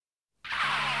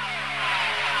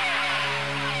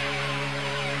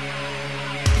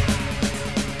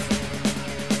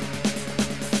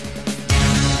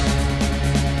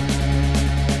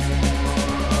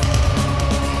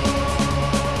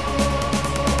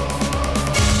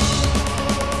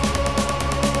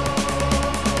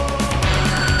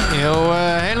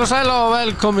Heil og sæl og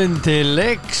velkomin til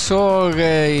leiks og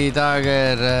í dag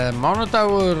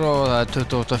mánudagur og það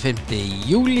 25.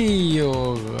 júlí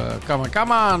og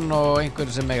gaman og einhver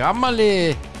sem eiga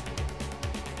afmæli.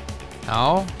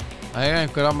 Já, það eiga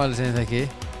einhver afmæli sem það ekki.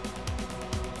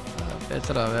 Það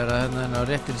betra að vera hérna á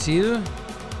réttri síðu.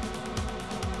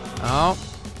 Já,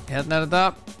 hérna þetta.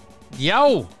 Já,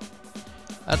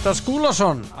 þetta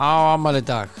Skúlason á afmæli í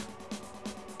dag.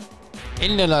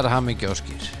 Innilegar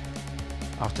hamingjuóskir.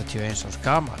 81 árs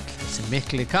gamall, þessi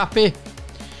mikli kappi.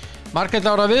 Margrét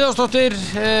Lára Viðarsdóttir,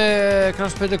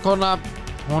 knattspyrnukona,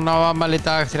 hún á afmæli í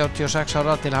dag, 36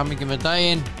 ára, til hamingju með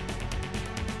daginn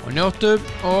og njóttu.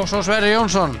 Og svo Sverrir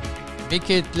Jónsson,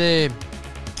 mikill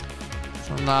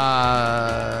svona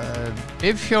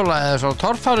bifhjóla eða svona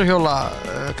torfæruhjóla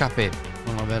kappi,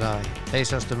 hún á að vera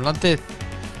þeysast landið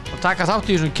og taka þátt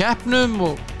í þessum keppnum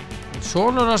og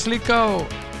sonur hans líka og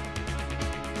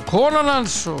konan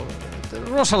hans og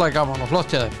rosalega gaman og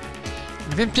flott hjá þeim.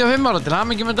 55 ára til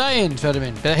hamingju með daginn, Sverrir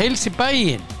minn. Beða heils í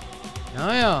bæinn.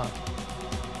 Já,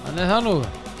 þannig það nú.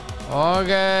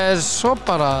 Og svo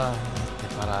bara,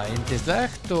 þetta bara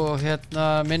yndislegt og hérna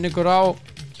minningur á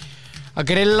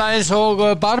að grilla eins og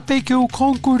barbecue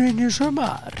kóngurinn í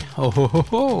sumar.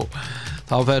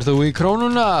 Þá ferð þú í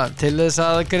krónuna til þess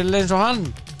að grilla eins og hann.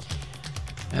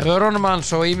 Vörunum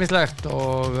hans og ýmislegt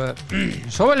og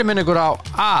svo vel ég minningur á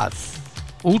að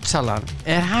útsalan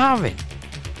hafin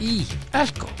í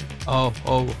Elko.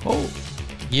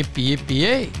 Jippi,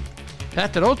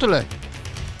 þetta ótrúlega.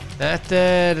 Þetta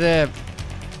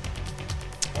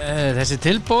þessi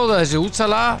tilboð og þessi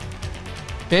útsala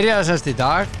byrjaði semst í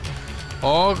dag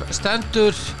og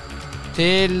stendur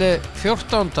til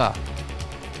 14.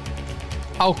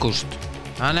 ágúst.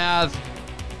 Þannig að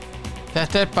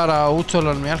þetta bara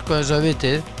útsalan í Elko þess að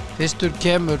vitið. Fyrstur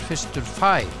kemur, fyrstur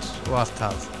fær og allt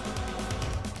það.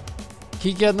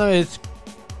 Kíkja hérna við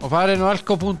og fara inn á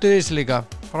elko.is líka.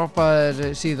 Frábær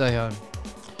síða hjá þeim.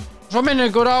 Svo minnum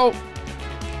ykkur á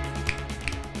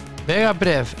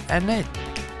vegabréf N1.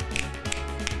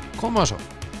 Koma svo.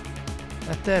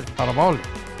 Þetta bara máli.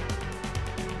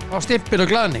 Á stimpil og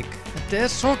glaðning. Þetta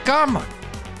svo gaman.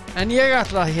 En ég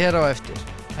ætla hér á eftir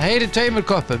að heyri 2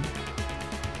 köppum.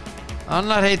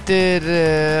 Annar heitir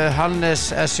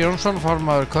Hannes S. Jónsson,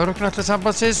 formaður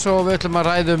Körfuknattleikssambandsins og við ætlum að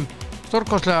ræðum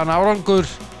stórkostlegan árangur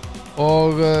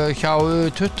og hjá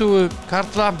 20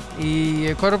 karla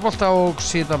í körfubolta og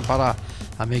síðan bara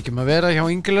það mikið að vera hjá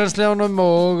yngirlandsliðunum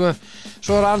og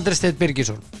svo Andri Steinn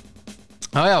Birgisson.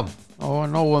 Já, og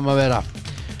nóg að vera.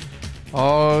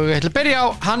 Og ég ætla að byrja á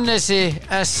Hannesi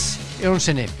S.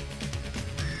 Jónssoni.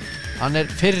 Hann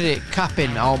fyrri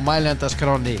kappinn á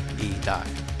mælendaskránni í dag.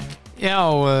 Já,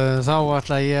 þá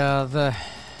ætla ég að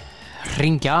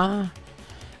hringja.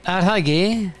 Það ekki?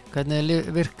 Hvernig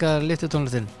virkar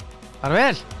lyftutónlistin? Bara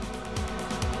vel?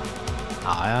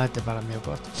 Já, þetta bara mjög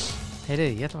gott.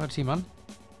 Heyriði, ég ætla að fara í símann.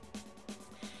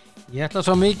 Ég ætla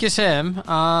svo mikið sem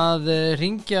að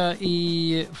hringja í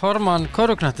formann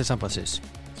Körfuknattleikssambandsins.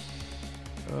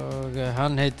 Og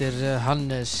hann heitir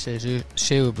Hannes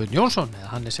Sigurbjörn Jónsson,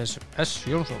 eða Hannes S.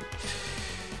 Jónsson.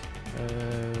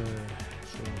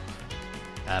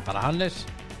 Það bara Hannes.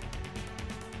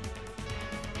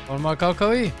 Formaður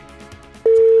KKÍ.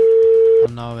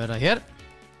 Hann á að vera hér.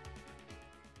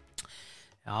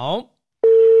 Já.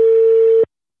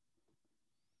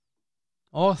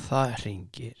 Og það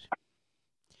hringir.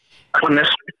 Hannes.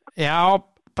 Já,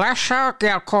 blessa og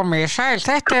já, komið í sæl.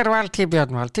 Þetta Valtý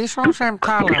Björn Valtýsson sem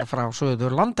talar frá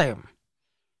Suðurlandeyjum.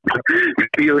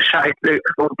 Jú, sæl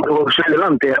og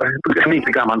Suðurlandi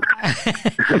mikið gaman.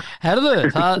 Herðu,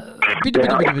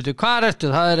 býtu, hvað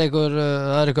ertu? Það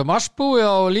einhver massbúi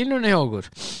á línunni hjá okkur.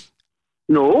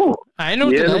 Nú, Nei,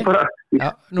 ég bara,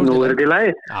 nú þetta í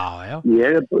lagi. Já.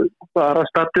 Ég bara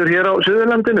stattur hér á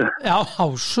Suðurlandinu. Já, á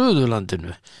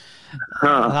Suðurlandinu.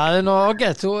 Það nú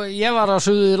ágætt. Ég var á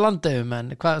Suðurlandeyjum,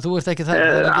 en þú ert ekki það,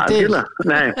 það ekki til.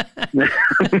 Nei.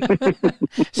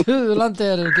 Suðurlandið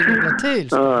ekki nefnilega til,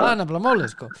 sko. Það nefnilega málið,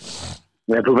 sko.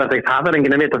 Þú verður ekki, það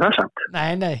enginn að vita það samt.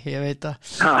 Nei, ég veit að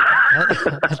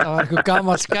þetta var eitthvað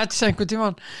gamall skets einhvern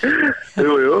tímann.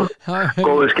 Jú,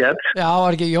 góður skets. Já,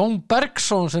 var ekki Jón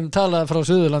Bergsson sem talaði frá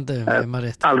Suðurlandeyjum,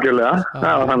 algjörlega,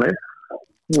 það var þannig.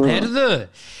 Heyrðu,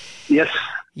 Yes.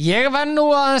 Ég verð nú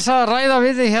aðeins að ræða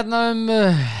við þig hérna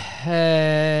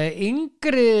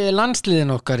yngri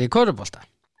landsliðin okkar í körfubolta.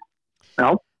 Já.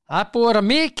 Það búið að vera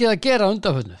mikið að gera á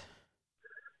undanförnu.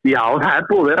 Já, það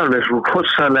búið að vera alveg svo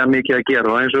kossalega mikið að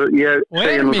gera eins og ég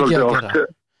segi nú svolítið oft.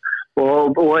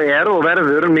 Og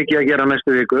verður mikið að gera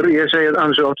næstu vikur. Ég segi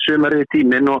ansi oft sumarið í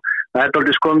tíminn og það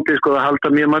dálítið skondið sko að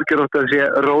halda mjög margir ótt að sé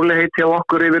rólegheit hjá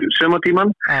okkur yfir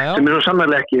sumartíman sem svo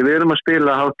sannarlega ekki. Við erum að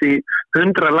spila hátt í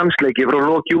 100 landsleiki frá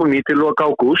lok júní til lok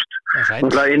ágúst.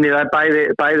 Inn í það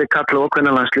bæði karla og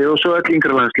kvennalandslið og svo öll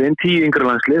yngri landsliðin, 10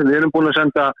 yngri landslið. Við erum búin að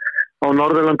senda á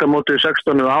Norðurlandamóti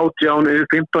 16 og 18,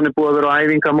 15 búið að vera á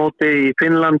æfingamóti í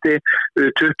Finnlandi,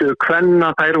 20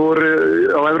 kvenna, þær voru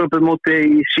á Evrópumóti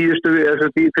í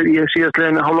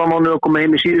síðastlegin hálfa mánuð og koma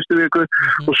heim í síðustu viku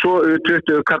og svo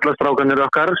 20 kallastrákanir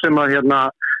okkar sem að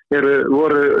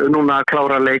voru núna að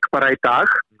klára leik bara í dag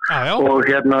og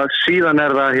síðan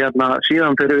það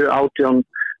síðan fyrir 18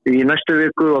 í næstu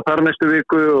viku og þar næstu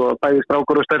viku og bæði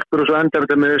strákur og stelpur og svo endar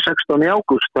þetta með 16 í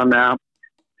ágúst, þannig að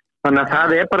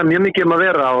það bara mjög mikið að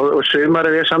vera og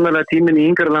sumarið samlega tíminn í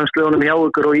yngri landsliðunum hjá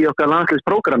ykkur og í okkar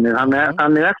landsliðsprógrammi,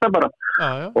 þannig það bara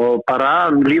og bara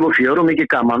líf og fjör og mikið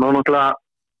gaman og náttúrulega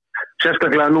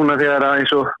sérstaklega núna þegar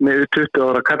eins og með 20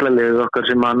 ára karlaliðið okkar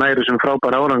sem að næru sem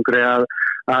frábæra árangri að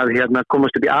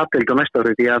komast upp í A-deild á næsta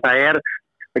ári því að það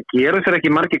gerur sér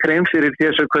ekki margir grein fyrir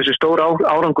þessu hversu stór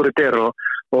árangur þetta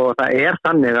og það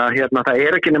þannig að það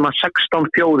ekki nema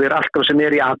 16 þjóðir alltaf sem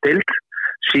í A-deild.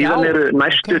 Síðan eru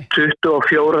næstu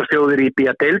 24 þjóðir í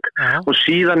B-deild og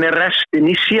síðan restin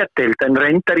í C-deild en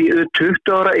reyndar í 20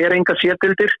 ára enga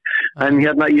C-deildir en í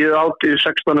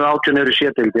 16 og 18 eru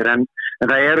C-deildir en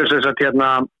það eru þess að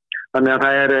þannig að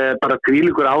það bara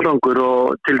þvílíkur árangur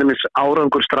og til dæmis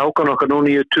árangur strákan okkar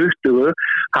núna í 20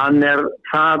 hann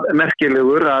það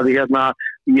merkilegur að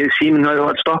síminn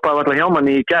hafa stoppað allar hjá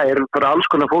manni í gær fyrir alls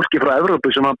konar fólki frá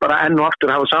Evrópu sem bara enn og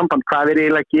aftur hafa samband hvað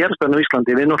eiginlega gerast á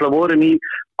Íslandi. Við náttúrulega vorum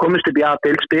komist upp í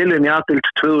A-deild, spilum í A-deild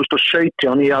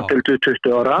 2017 í A-deild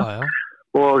 20 ára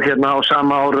og á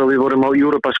sama ára við vorum á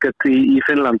Eurobasket í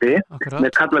Finnlandi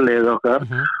með kallaliðið okkar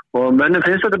og mönnum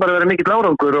finnst þetta bara að vera mikill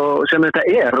árangur og sem þetta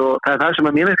og það það sem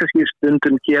að mér kannski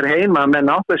stundum hér heima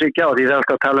menn átta sig ekki á því það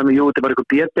alltaf að tala þetta bara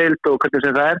eitthvað B-deild og hvernig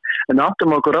sem það en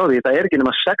áttum okkur á því, það ekki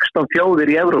nema 16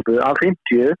 þjóðir í Evrópu af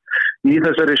 50 í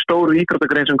þessari stóru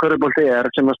íþróttagrein sem körfubolti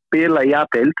sem að spila í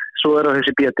A-deild svo það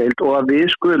þessi B-deild og að við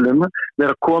skulum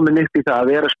vera komin upp í það að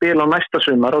vera að spila á næsta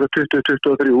sumar árið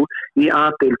 2023 í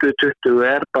A-deild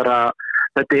 20 bara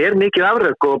þetta mikið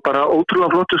afrek og bara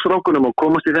ótrúlega flottu strákunum og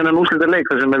komast í þennan úrslitaleik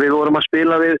þar sem við vorum að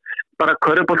spila við bara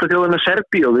körfuboltaþjóðina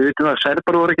Serbíu og við vitum að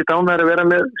Serbar voru ekki ánægðir að vera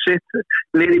með sitt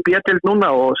lið í B-deild núna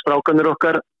og strákanir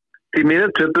okkar því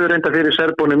miður töpuðu reynda fyrir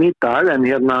Serbunum í dag en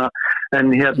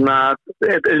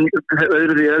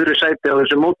öðru sæti á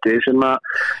þessu móti sem bara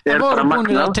magna. Það voru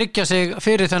búin að tryggja sig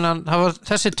fyrir þennan, það var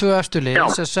þessi 2 eftirlið,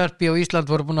 Serbíu og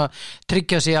Ísland voru búin að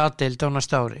tryggja sig A-deild á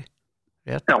næsta ári.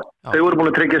 Já, þau voru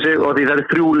búin að tryggja sig og því það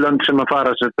 3 lönd sem að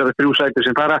fara, það 3 sæti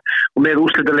sem fara og með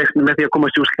úrslitaleiknum með því að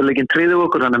komast í úrslitaleikinn tryggðu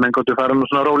okkur, þannig að menn gáttu fara nú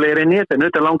svona rólegir inn í þetta, en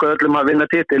þetta langaði öllum að vinna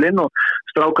titilinn og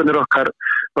strákanir okkar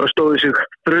bara stóðu sig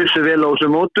þrjusu vel á þessu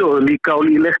mótu og líka á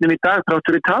leiknum í dag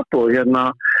þráttur í tap og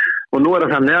nú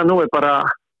það þannig að nú bara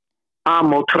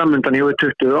A-mót framundan hjá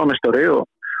 20 á næsta ári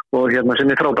og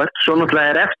sem frábært. Svo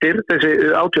náttúrulega eftir þessi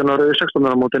 18 ára og 16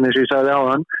 ára mótin eins og ég sagði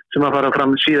áðan sem að fara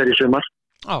fram síðar í sumar.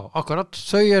 Akkurat.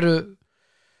 Þau eru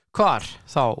hvar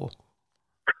þá?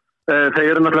 Þau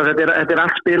eru náttúrulega, þetta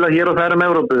allt spilað hér og þar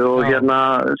Evrópu og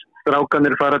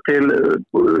strákanir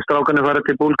fara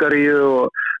til Búlgaríu og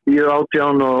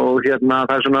U18 og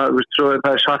það svona, svo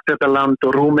það Svartfjallaland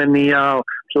og Rúmenía og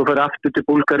svo fyrir aftur til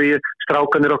Búlgaríu,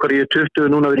 strákanir okkar í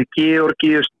 20 núna verið í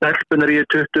Georgíu, stelpunar í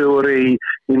 20 voru í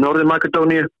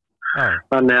Norður-Makedóníu.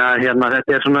 Þannig að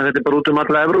þetta bara út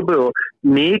alla Evrópu og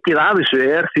mikið af þessu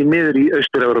því miður í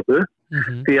Austur-Evrópu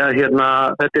því að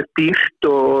þetta dýrt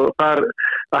og þar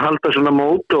að halda svona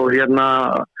mót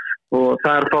og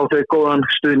þar fá þau góðan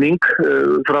stuðning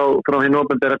frá hinn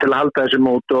opinbera til að halda þessu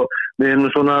mót og við hefum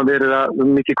svona verið að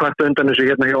mikið kvart undan þessu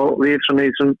hjá við svona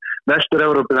í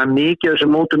Vestur-Evrópu, það mikið af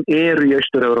þessum mótum í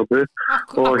Austur-Evrópu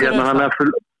og þannig að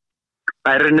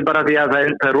það rauninni bara því að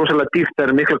það rosalega dýrt,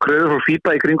 það mikla kröfur frá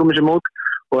FIBA í kringum þessi mót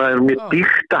og það mjög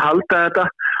dýrt að halda þetta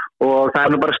og það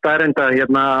nú bara staðreynd að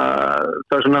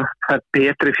það er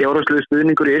betri fjárhagslegu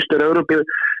stuðningur í Austur-Evrópu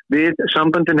við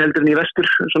samböndin heldur en í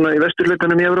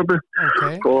vesturhlutanum í Evrópu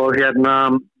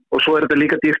og svo þetta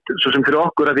líka dýrt svo sem fyrir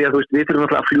okkur að því að við þurfum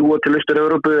alltaf að fljúga til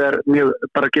Austur-Evrópu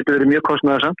getur verið mjög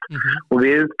kostnaðarsamt og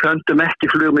við pöntum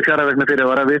ekki flug með fjarðavegna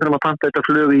fyrirvara, við þurfum að panta þetta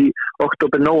flug í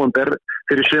október-nóvember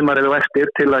fyrir sumarið og eftir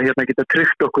til að geta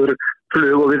tryggt okkur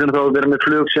flug og við þurfum þá að vera með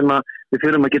flug sem að við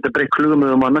þurfum að geta breytt flugum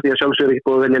manna því að sjálfsögur ekki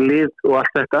búið að velja lið og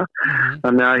allt þetta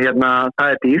þannig að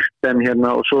það dýrt en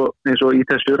og svo eins og í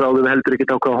þessu ráðum við heldur ekki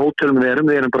á hvaða hótelum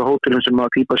við erum bara hótelum sem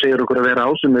að FIBA segir okkur að vera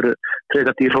á sem eru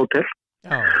frekar dýr hótel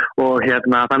og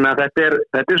þannig að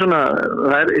þetta svona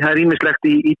það ýmislegt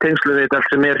í tengslu við allt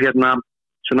sem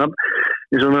svona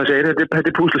eins og maður segir,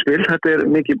 þetta púsluspil, þetta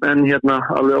mikið en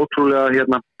alveg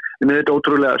ótrúlega mér þetta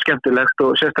ótrúlega skemmtilegt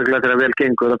og sérstaklega þegar vel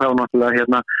gengur og þá náttúrulega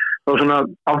þá svona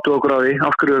áttu okkur á því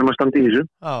af hverju erum að standa í þessu.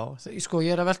 Já, sko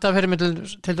ég að velta fyrir mig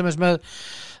til dæmis með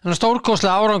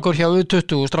stórkostlega árangur hjá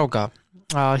U20 stráka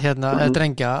að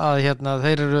drengja að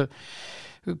þeir eru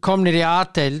komnir í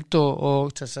A-deild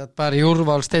og bara í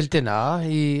úrvalsdeildina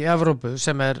í Evrópu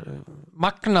sem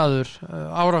magnaður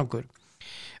árangur.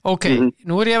 Ok,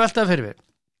 nú ég að velta fyrir mig.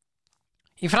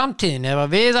 Í framtíðin ef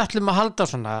við ætlum að halda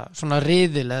svona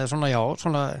riðil eða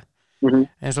svona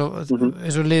eins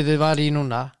og liðið var í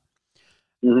núna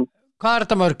hvað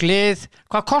þetta mörg lið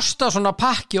hvað kostar svona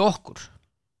pakki okkur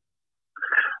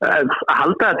að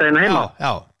halda þetta einu heima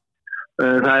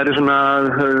það svona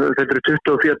þetta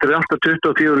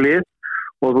 24 lið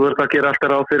og þú ert að gera alltaf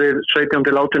ráð fyrir 17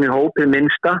 til 18 í hópi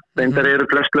minnsta, reyndar eru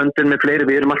flest löndin með fleiri,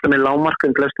 við erum alltaf með lágmark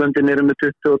en flest löndin eru með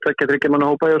 22-23 manna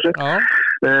hópa hjá sér.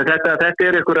 Þetta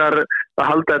einhverjar að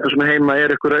halda þetta svona heima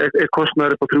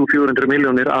kostnaður upp á 300-400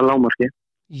 milljónir að lágmarki.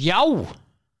 Já!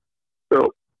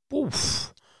 Úff!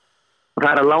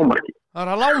 Það að lágmarki.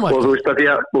 Og þú veist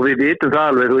og við vitum það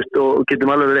alveg, þú veist, og getum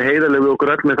alveg verið heiðarlega við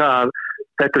okkur öll með það að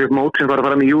þetta mót sem fara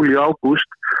fram í júlí og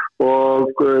ágúst og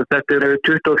þetta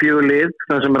 24 lið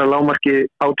það sem að lágmarki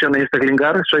 18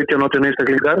 einstaklingar 17-18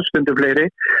 einstaklingar, stundum fleiri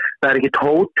það ekki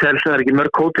hótel, það ekki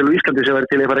mörg hótel á Íslandi sem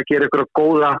til að fara að gera eitthvað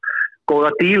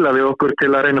góða díla við okkur til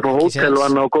að reyna að fá hótel og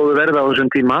annað og góðu verða á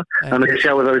þessum tíma þannig að ég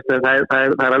sjá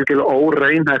það algjörlega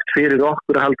óraunhæft fyrir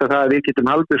okkur að halda það að við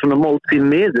getum haldið svona mót í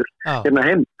miður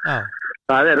heim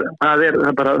það er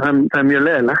mjög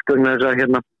leiðilegt vegna þess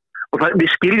að og við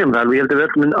skiljum það alveg, ég held að við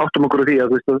öllum áttum okkur á því að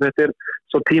þetta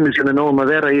svo tíminn sem nógum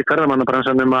að vera í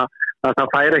ferðamannabransanum að það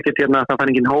fær ekkert það fær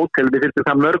engin hótel, við þurfum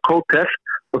það mörg hótel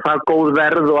og það góð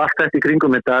verð og allt þetta í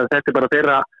kringum þetta bara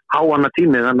þeirra háanna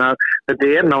tími þannig að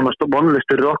þetta nánast vonlaust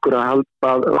fyrir okkur að halda,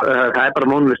 það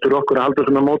bara vonlaust fyrir okkur að halda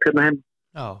svona mót heim.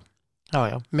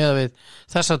 Já, með við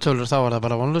þessa tölur þá var það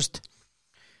bara vonlaust.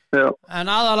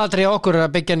 En aðalatri okkur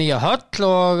að byggja nýja höll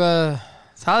og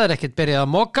það ekkert byrjað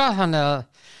að moka, þannig að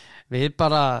við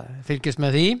bara fylgjast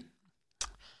með því.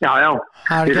 Já,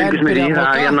 við fylgjast með því.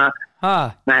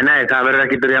 Nei, það verður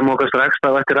ekki byrjað að moka strax.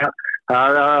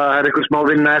 Það eitthvað smá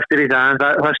vinna eftir í það, en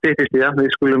það styttist í það. Við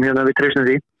skulum við treystum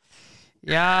því.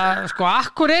 Já, sko,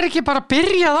 akkur ekki bara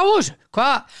byrjað á þessu?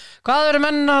 Hvað eru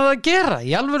menn að gera?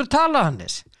 Í alvöru tala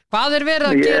Hannes? Hvað verið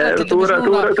að gera til dæmis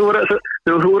núna?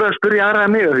 Þú voru að spyrja aðra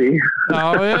mig á því. Já,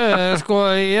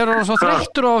 ég svo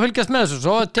þreyttur og fylgjast með þessu.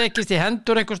 Svo tekist í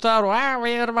hendur einhvers staðar og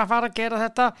við erum að fara að gera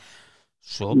þetta.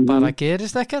 Svo bara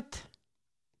gerist ekkert.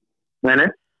 Nei.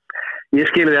 Ég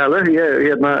skil því alveg.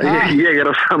 Ég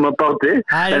á sama báti.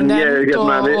 Það nefnd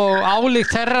og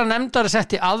álíkt þeirra nefndar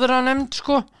sett í aðra nefnd,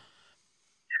 sko.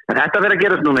 Þetta verður að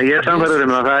gerast núna, ég sannfærður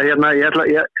það. Ég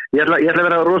ætla að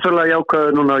vera rosalega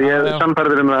jákvæður núna og ég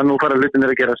sannfærður það að nú fara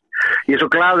hlutinir að gerast. Ég svo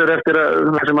glaður eftir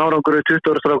að þessum árangur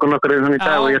 20 ára strákun okkar í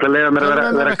dag og ég ætla að leiða mér að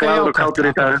vera glaður og kátur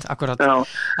í dag. Akkurat,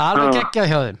 alveg geggjað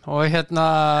hjá þeim og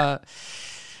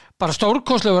bara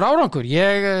stórkostlegur árangur.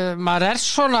 Maður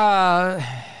svona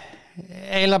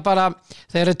eiginlega bara,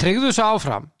 þeir tryggðu svo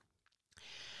áfram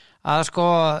að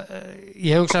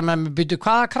ég hugsa með mig býtu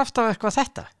hvaða kraftaverk var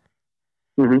þetta?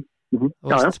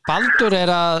 Baldur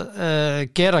að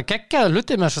gera geggjaða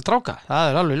hluti með þessa stráka,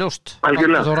 það alveg ljóst.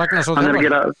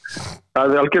 Algjörlega,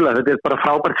 það algjörlega, þetta bara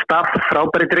frábært staff,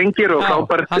 frábæri drengir og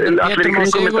frábært allir í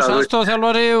kringum þetta.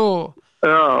 Aðstofþjálfari og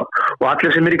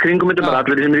allir sem í kringum þetta, bara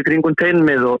allir sem í kringum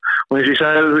teimið og eins og ég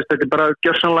sagði, þetta bara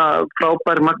gjörsamlega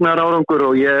frábær magnaðar árangur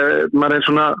og maður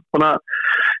svona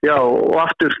og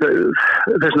aftur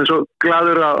þess vegna svo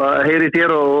glaður að heyri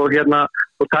þér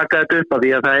og taka þetta upp af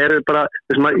því að það bara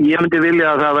þess að ég myndi vilja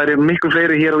að það væri miklu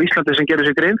fleiri hér á Íslandi sem gerir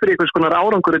sig grein fyrir einhvers konar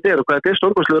árangur þetta og hvað þetta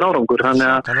stórkostlegur árangur þannig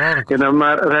að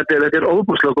þetta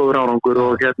óbúslega góður árangur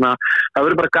og það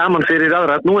verður bara gaman fyrir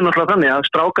aðra. Nú náttúrulega þannig að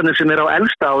strákarnir sem á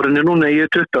elsta árinu núna í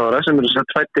 20 ára sem eru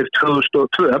fæddir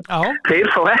 2002 þeir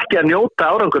fá ekki að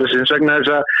njóta árangurins vegna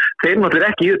þess að þeir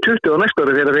náttúrulega ekki í 20 á næsta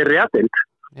ári þegar þeir eru í A-deild.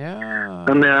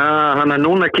 Þannig að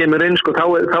núna kemur inn þá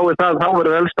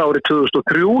verður elsta árið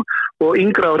 2003 og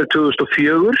yngra árið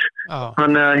 2004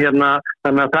 þannig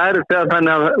að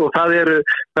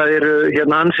það eru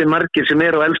ansi margir sem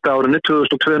eru á elsta árinu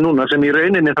 2002 núna sem í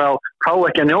rauninni þá fá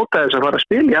ekki að njóta þess að fara að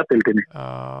spila í A-deildinni.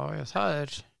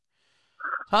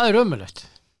 Það er ömurlegt.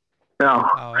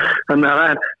 Þannig að það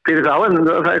er fyrir þá en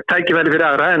það er tækifæri fyrir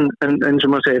aðra en sem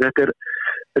maður segir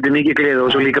þetta er mikið gleði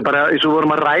og svo líka bara eins og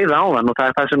vorum að ræða á þann og það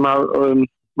er það sem að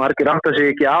margir átta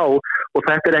sig ekki á og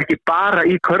þetta ekki bara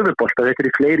í körfubolta, þetta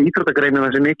í fleiri íþróttagreinum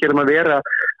sem mikið að vera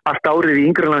allt árið í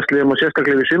yngri landsliðum og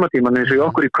sérstaklega við sumartíman eins og í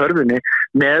okkur í körfunni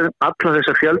með alla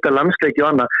þessa fjölda landsleiki og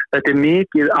annað, þetta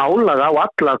mikið álag á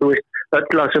alla, þú veist,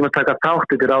 öll sem að taka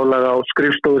þátt, þetta álag á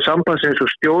skrifstofu sambandsins og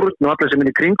stjórn og alla sem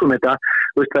í kringum þetta,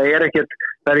 þú veist, það er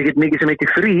ekkert mikið sem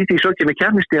heitir frí, því svo kemur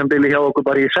keppnistímabili hjá okkur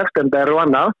bara í september og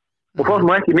annað og fólk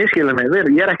má ekki misskilja mig,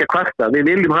 ég ekki að kvarta, við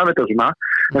viljum hafa þetta svona,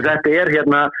 en þetta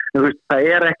hérna,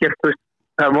 það ekkert, þú veist,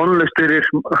 það vonlaust fyrir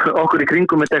okkur í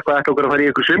kringum þetta eitthvað að okkur að fara í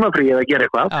eitthvað sumarfrí eða gera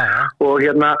eitthvað og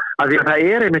hérna, að því að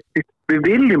það einmitt, við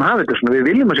viljum hafa þetta svona, við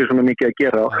viljum að sé svona mikið að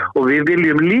gera og við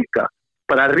viljum líka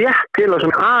bara rétt til að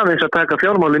svona aðeins að taka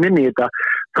fjármálin inn í þetta,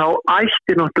 þá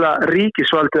ætti náttúrulega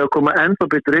ríkisvaldið að koma ennþá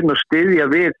betur inn og styðja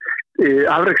við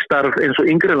afreksstarf eins og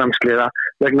yngri landsliða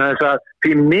vegna þess að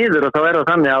því miður og þá það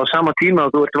þannig að á sama tíma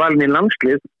að þú ert valin í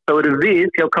landslið þá eru við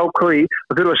hjá KKÍ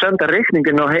að þurfa að senda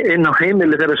reikningin inn á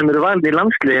heimili þeirra sem eru valin í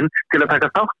landsliðin til að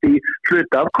taka þátt í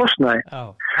hluta af kostnaði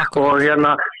og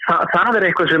hérna það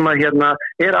eitthvað sem að hérna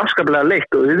afskaplega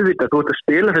leitt og auðvitað þú ert að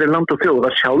spila fyrir land og þjóð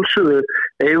að sjálfsögðu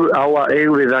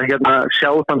eigum við að hérna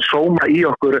sjá þann sóma í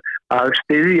okkur að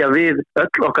styðja við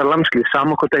öll okkar landslið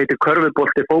saman hvað það heitir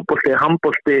körfubolti, fótbolti,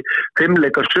 handbolti,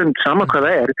 fimmleika, sund, saman hvað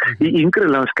það í yngri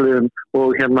landsliðum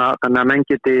og hérna þannig að menn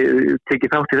geti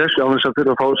tekið þátt í þessu á þess að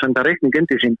þurfa að fá að senda reikning inn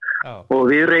til sín og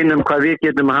við reynum hvað við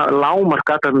getum að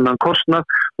lágmarka þennan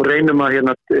kostnað og reynum að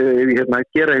hérna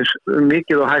gera eins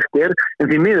mikið og hægt en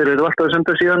því miður eru alltaf að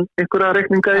senda síðan einhverja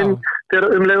reikninga inn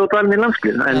þegar leið og dvalin í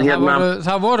landslið en hérna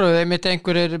það voru einmitt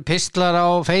einhverjir pistlar á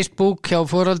Facebook hjá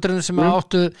foreldrunum sem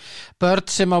áttu börn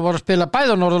sem að voru að spila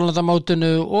bæði á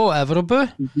Norðurlandamótinu og Evrópu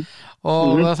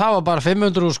og það var bara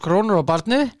 500.000 krónur á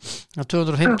barni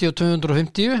 250 og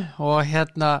 250 og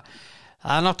hérna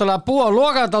það náttúrulega búið að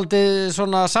loka dálítið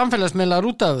svona samfélagsmiðlar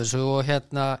út af þessu og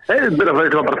hérna þetta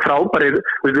var bara frábærir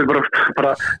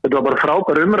þetta var bara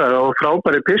frábær umræða og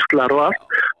frábærir pistlar og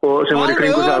allt og sem var í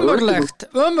kringu það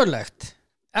ömurlegt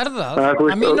það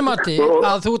að mínum að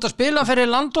þú ert að spila fyrir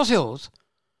land og þjóð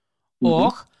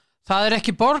og það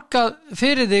ekki borgað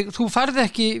fyrir þig, þú færð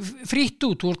ekki frítt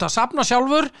út, þú ert að safna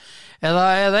sjálfur eða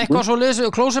eitthvað svo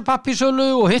klósepappírsölu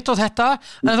og hitt og þetta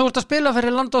en þú ert að spila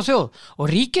fyrir land og þjóð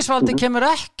og ríkisvaldi kemur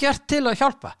ekkert til að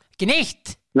hjálpa, ekki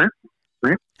neitt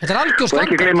Nei. Þetta algjör skandall.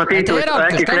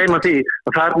 Ekki gleyma því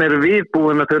að þarna eru við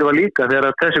búin að þurfa líka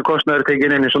þegar þessi kostnaður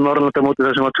tekin inn eins og Norðurlandamótið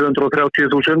þar sem var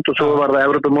 230.000 og svo var það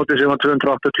Evrópumótið sem var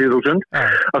 280.000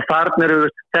 að þarna eru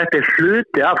þetta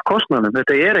hluti af kostnaðum.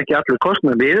 Þetta ekki allir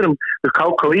kostnaðum. Við erum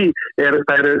KKÍ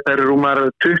það eru rúmar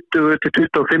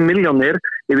 20-25 milljónir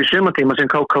yfir sumartíma sem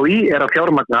KKÍ að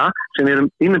fjármagna sem við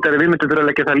myndum þurfa að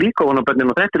leggja það líka ofan á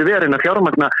börnin og þetta við að reyna að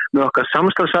fjármagna með okkar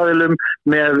samstarfsaðilum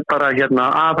með bara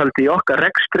aðhaldi í okkar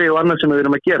rekstri og annað sem við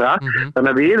erum að gera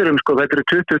þannig að við erum þetta eru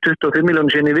 20-25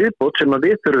 milljónir sinni viðbót sem að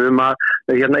við þurfum að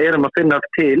erum að finna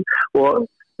til og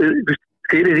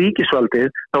fyrir ríkisvaldið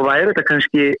þá væri þetta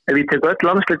kannski ef við tekum öll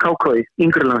landslið KKÍ,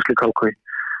 yngri landslið KKÍ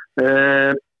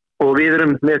og við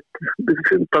erum með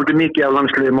dálítið mikið af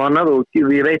landsliðum og annað og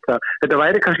ég veit það. Þetta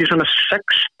væri kannski svona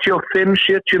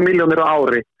 65-70 milljónir á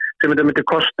ári sem þetta myndi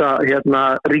kosta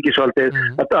ríkisvaldið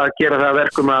að gera það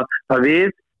verkum að við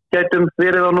gætum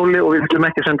verið á núli og við viljum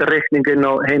ekki senda reikningin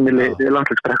á heimili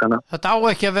landsliðsbrekkana. Þetta á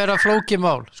ekki að vera flókið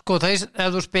mál. Sko,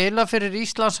 ef þú spila fyrir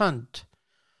Íslands hönd,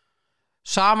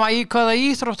 sama í hvaða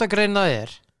íþróttagreina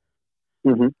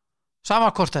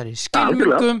sama hvort það í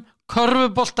skylmingum,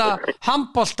 körfubolta,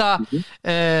 handbolta,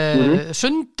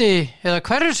 sundi eða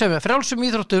hverju sem frjálsum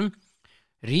íþróttum,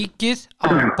 ríkið á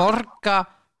að borga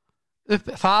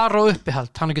fara og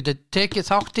uppihald. Hann getur tekið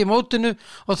þátt í mótinu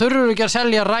og þurfur ekki að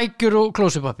selja rækjur og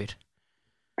klósupapír.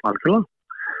 Algjörlega.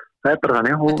 Það bara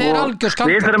þannig. Þetta algjör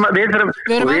skandall. Við erum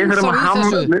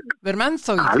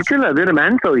ennþá í þessu. Algjörlega, við erum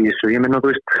ennþá í þessu. Ég meina,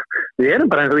 þú veist, við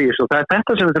erum bara ennþá í þessu og það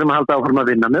þetta sem við þurfum að halda áfram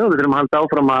að vinna með og við þurfum að halda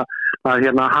áfram að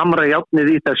hamra járnið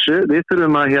í þessu. Við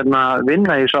þurfum að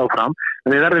vinna í þessu áfram.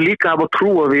 En við verðum líka af að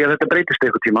trúa við að þetta breytist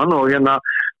einhvern tímann og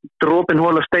dropinn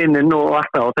hóla steinin og allt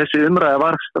það og þessi umræða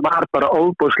var bara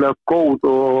óbúslega góð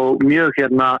og mjög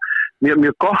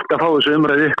gott að fá þessu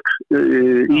umræðu upp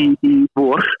í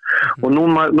vor og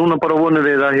núna bara vonum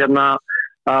við að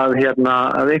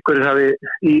einhverjir hafi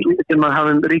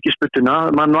ríkisbudduna,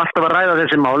 mann alltaf að ræða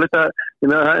þessi mál, þetta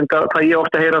Það ég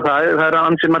ofta heyra það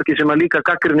ansi margir sem að líka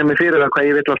gagnrýna mig fyrir það hvað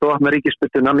ég vil alltaf opna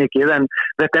ríkisbyttuna mikið, en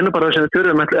þetta er nú bara það sem við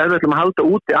þurfum ef við ætlum að halda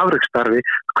úti afreksstarfi,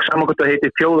 saman hvort það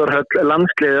heitir þjóðarhöll,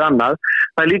 landsliðið annað,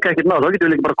 það er líka ekkert náð, þá getum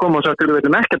við líka bara að koma og sagt að við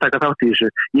ætlum ekki að taka þátt í þessu.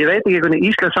 Ég veit ekki hvernig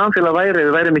íslensk samfélag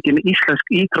væri mikið íslensk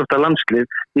íþróttalandslið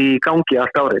í gangi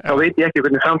allt árið, þá veit ég ekki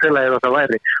hvernig samfélagið það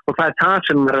væri, og það er það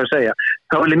sem við erum að segja.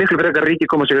 Þá vil ég miklu frekar ríki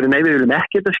koma og segja, nei, við viljum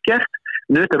ekki þetta skert,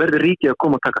 en þetta verður ríki að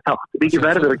koma og taka þátt. Ríki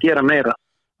verður að gera meira.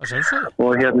 Og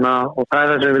það er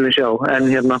það sem við viljum sjá. En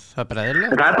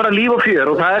það er bara líf og fjör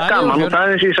og það er gaman og það er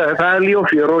eins og ég sagði, það er líf og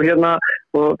fjör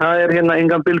og það er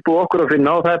engan bilbu okkur að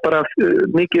finna og það er bara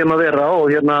mikið að vera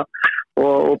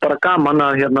og bara gaman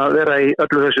að vera í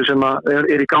öllu þessu sem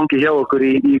er í gangi hjá okkur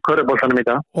í körfuboltanum í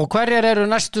dag. Og hverjar eru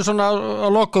næstu svona á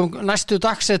lokum, næstu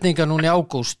dagsetningar núna í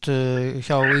ágúst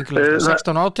hjá Inglaterra,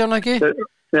 16 og 18 ekki?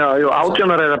 Já,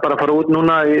 18 er að bara fara út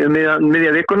núna í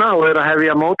miðja vikuna og er að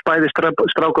hefja mót bæði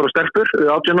strákar og stelpur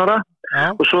 18 ára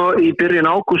og svo í byrjun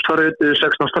ágúst fara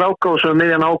 16 stráka og svo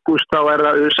miðjan ágúst þá er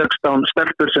það 16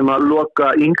 stelpur sem að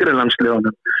loka yngri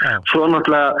landsliðunum. Svo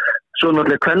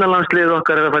náttúrulega kvennalandsliðið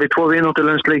okkar er að fara í 2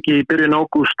 vináttulandsleiki í byrjun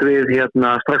ágúst við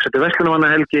strax eftir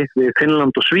Verslunarmannahelgi við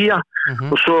Finnland og Svía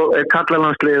og svo er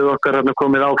karlalandsliðið okkar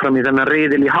komið áfram í þennan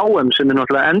riðil í HM sem er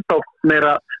náttúrulega enda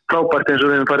meira frábært eins og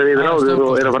við erum farið yfir áður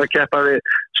og er að fara að keppa við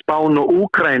Spán og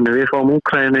Úkraínu. Við fáum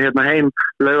Úkraínu heim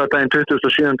laugardaginn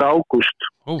 27. ágúst.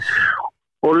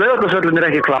 Og Laugardalsvöllin er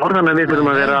ekki klár, þannig að við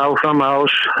þurfum að vera áfram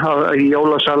í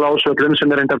jólasal Ásvöllum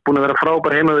sem er reyndar búin að vera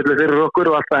frábær heimavöllu fyrir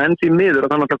okkur og alltaf endi miður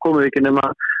og þannig að komum við ekki nema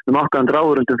 800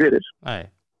 áhorfendur fyrir.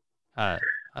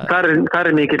 Það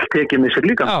er mikill tekið missir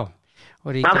líka. Já, og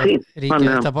ríkið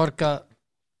þetta borga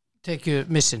tekið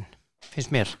missin,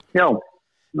 finnst mér. Já.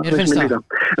 Mér finnst það.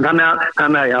 Þannig að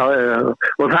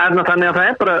það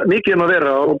er bara mikið að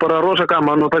vera og bara rosa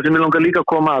gaman og það sem ég langar líka að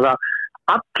koma að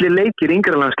allir leikir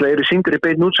yngrelandslega eru sýndir í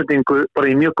beinni útsendingu, bara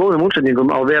í mjög góðum útsendingum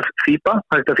á vef FIBA,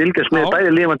 það er að fylgjast með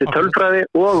bæði lifandi tölfræði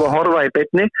og að horfa í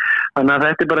beinni, þannig að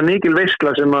þetta er bara mikil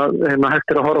veisla sem hægt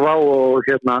er að horfa á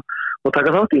og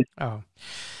taka þátt í. Já.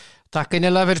 Takk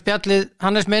innilega fyrir spjallið,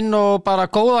 Hannes minn, og bara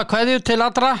góða kveðjur til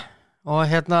allra og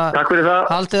Takk fyrir það.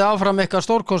 Haldið áfram eitthvað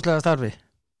stórkostlega starfi.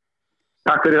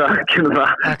 Takk fyrir það,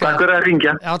 Takk fyrir að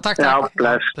ringja. Já, takk. Já,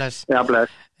 bless. Já, bless.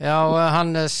 Já,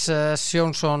 Hannes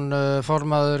Sjónsson,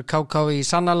 formaður KKV,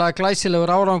 sannarlega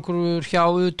glæsilegur árangur hjá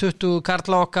U20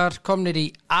 karla okkar komnir í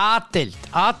A-deild.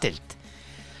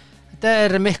 Þetta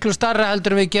er miklu starra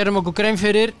heldur en við gerum okkur grein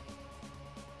fyrir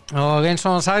og eins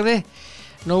og hann sagði,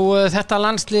 nú þetta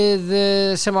landslið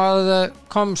sem að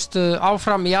komst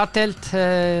áfram í A-deild,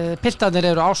 piltarnir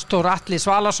eru Ástór Atli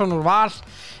Svalason úr Val,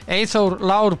 Eyþór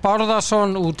Lár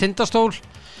Bárðarsson úr Tindastól,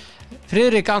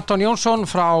 Friðrik Anton Jónsson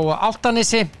frá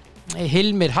Álftanesi,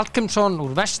 Hilmir Hallgrímsson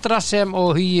úr Vestrasem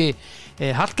og Hugi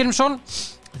Hallgrímsson,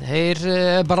 þeir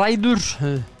bræður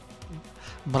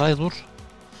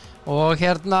og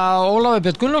Ólafur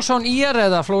Björn Gunnlaugsson IR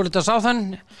eða Florida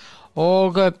Southern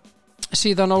og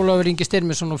síðan Ólafur Ingi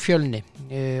Styrmisson úr Fjölni,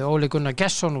 Óli Gunnar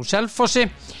Gesson úr Selfossi,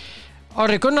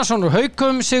 Orri Gunnarsson úr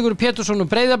Haukum, Sigur Pétursson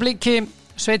úr Breiðabliki,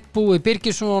 Sveinn Búi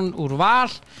Birgisson úr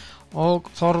Val og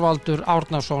Þorvaldur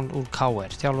Árnason úr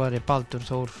KR, þjálfari Baldur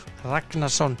Þór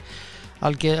Ragnarsson.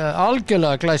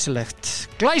 Algjörlega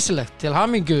glæsilegt til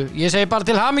hamingju, ég segi bara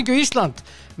til hamingju Ísland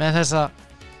með þessa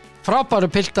frábæru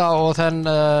pilta og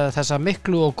þessa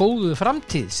miklu og góðu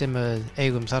framtíð sem við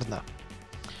eigum þarna.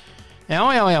 Já,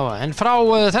 en frá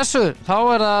þessu þá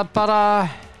er það bara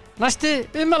næsti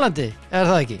viðmælandi, er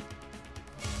það ekki?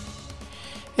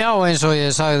 Já, eins og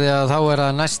ég sagði að þá er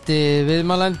það næsti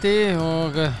viðmælandi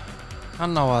og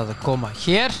hann á að koma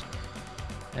hér.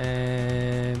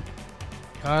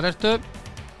 Hvað ertu?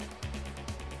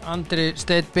 Andri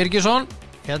Steinn Birgisson,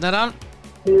 hérna er hann.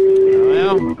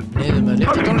 Já, niður með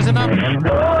lyftutónlistina.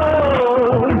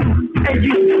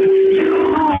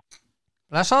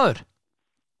 Blessaður.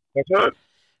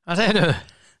 Hvað segirðu?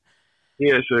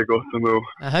 Ég segi gott og nú.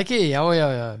 Það ekki, já,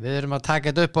 við erum að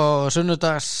taka þetta upp á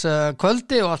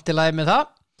sunnudagskvöldi og allt í lagi með það.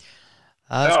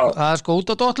 Það er sko út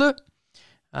á dollu.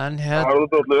 En það er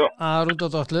út á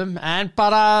dollu. En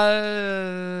bara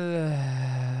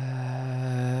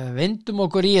vindum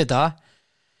okkur í þetta.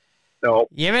 Já.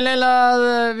 Ég vil eiginlega að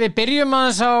við byrjum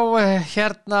aðeins á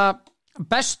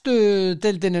bestu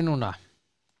deildinni núna.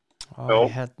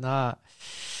 Og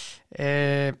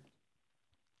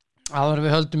áður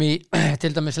við höldum í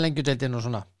til dæmis lengjudeildin og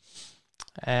svona.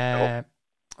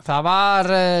 Það var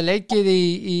leikið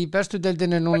í bestu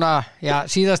deildinni núna, já,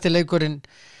 síðasti leikurinn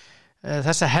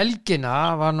þessa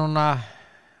helgina var núna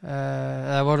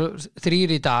það voru 3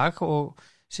 í dag og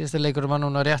síðasta leikur var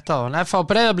núna rétt á hann. FH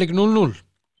Breiðablik 0-0.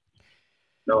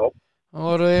 Já. Það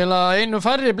voru eiginlega einu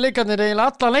færri blikarnir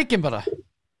eiginlega allan leikinn bara.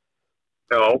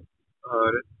 Já, það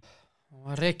rétt. Það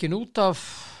var rekinn út af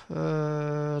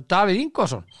Davíð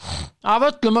Ingvarsson af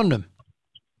öllum mönnum.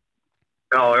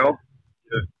 Já.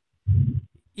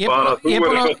 Bara þú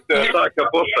verður svolítið að taka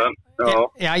boltan.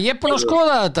 Já, ég er búin að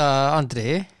skoða þetta, Andri.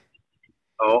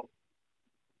 Já.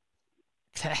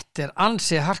 Þetta er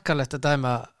ansi harkalegt að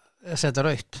dæma að setja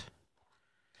rautt.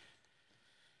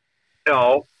 Já.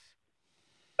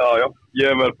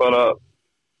 Ég verð bara á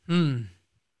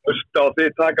því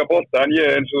taka boltan. Ég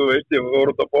eins og þú veist, ég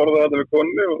voru út að borða þetta við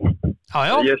konu og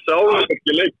ég sá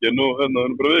ekki leikinn og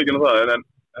bara við ekki það, en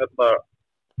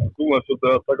þú veist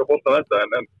svolítið að taka boltan þetta,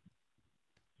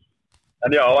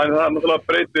 en já, en það náttúrulega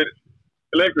breytir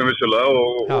leiknum vissulega og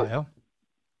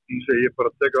ég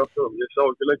bara teka aftur ég sá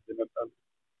ekki leikinn, en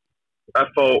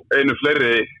FH einu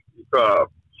fleiri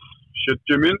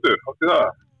 70 mínútur, átti það?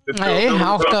 Nei,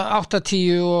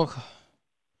 8-10 og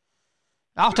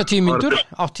 80 mínútur.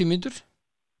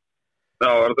 Já,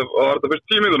 var þetta fyrst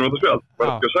 10 mínútur þetta spjall? Var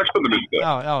þetta 16 mínútur?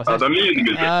 Já. Þetta 9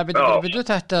 mínútur? Já, byrju,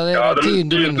 þetta er 10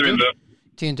 mínútur.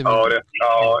 10 mínútur.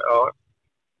 Já.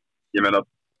 Ég meina,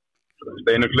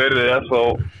 einu fleiri FH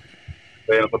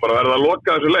þeir náttúrulega bara verða að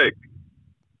loka þessu leik.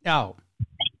 Já.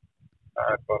 Það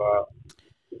er bara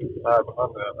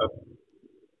þannig.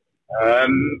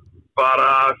 En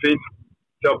bara fínt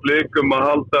hjá Blikum að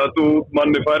halda þetta út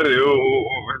manni færri og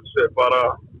bara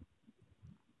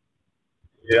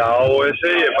já, ég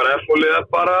segi bara F-fólið er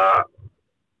bara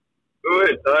þú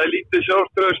veit, það er lítið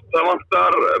sjálfstraust, það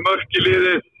vantar mörk í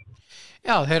liðið.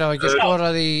 Já, þeir hafa ekki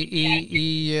skorað í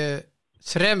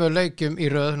 3 leikjum í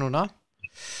röð núna.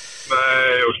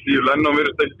 Nei, og Steve Lennon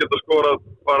virðist ekki geta skorað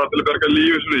bara til að berga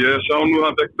lífið. Ég sá nú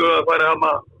hann dektu að færi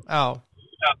hana. Já.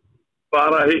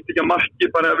 Bara hitt ekki að marki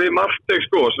bara við Martek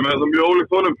sko, sem er það mjög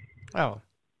ólíkt honum. Já.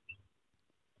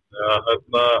 Já,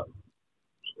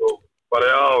 svo bara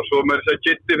já, svo með þess að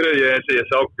Kitty frið, ég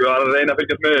sá ekki að reyna að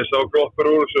fylgjast með, ég sá gloppur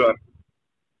úr þessu, en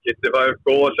Kitty fæði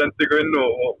góða sendingu inn og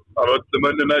það er öllum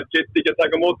önnum er Kitty ekki að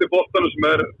taka móti boltanum sem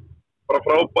er bara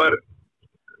frábær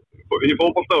í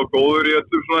fótbolta og góður í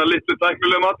öllum svona litlu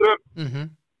tæknilegum atriðum.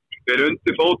 Þeir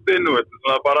undir fótinn og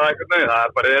svona bara einhvern veginn,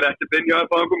 það bara ekkert inn hjá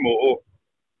erfæðingum og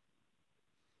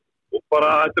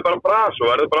bara, þetta er bara bras og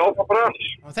verður bara áfram bras.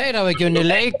 Og þeir hafa ekki unni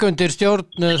leik undir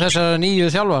stjórn þessara nýju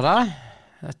þjálfara.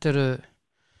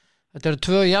 Þetta eru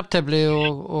 2 jafntefli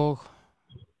og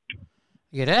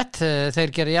ekki rétt,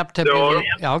 þeir gera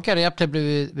jafntefli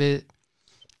við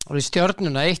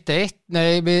stjórnuna 1-1,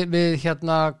 nei við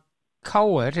hérna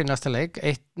KR í næsta leik,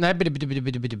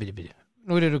 byrju,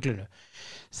 nú er ég ruglunu.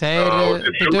 Þeir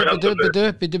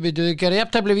gera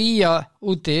jafntefli við IA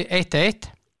úti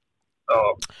 1-1.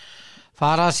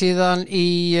 Fara síðan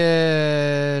í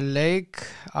leik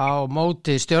á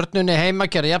móti stjörnunni heima,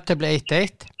 gera jafntefli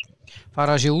 1-1.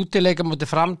 Fara sér útileik á móti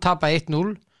Fram, tapa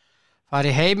 1-0. Fara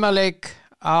í heimaleik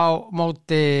á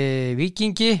móti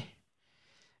Víkingi,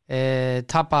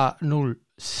 tapa 0-3.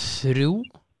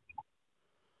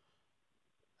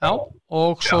 Já,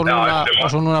 og svo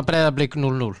núna Breiðablik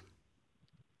 0-0.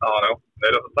 Já, þeir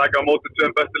eru að taka á móti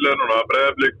 2 bestu liðum núna,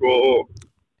 Breiðablik og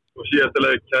síðasta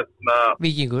leik hérna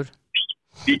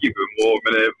Víkingum og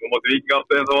móti Víking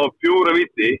átti en það var 4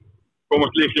 víti,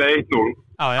 komast líklega 1-0.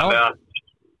 Já. Þannig að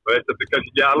þetta er kannski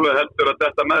ekki alveg heldur að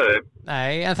þetta með þeim.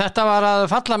 Nei, en þetta var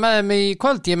að falla með þeim í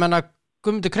kvöld. Ég menna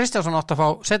Guðmundur Kristjánsson átti að fá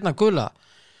seinna gula.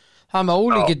 Það með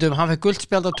ólíkindum, hann fekk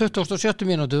guldspjald á 27.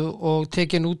 mínútu og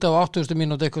tekinn út á 80.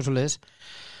 mínútu eitthvað svo leiðis.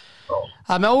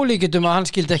 Það með ólíkindum að hann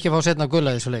skildi ekki fá seinna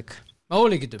gula í þessu leik. Með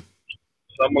ólíkindum.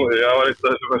 Sammála því, það var eitt af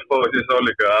þessum að spáða síðan sá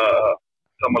líka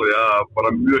sammála því að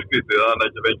bara mjög skrítið að hann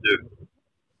ekki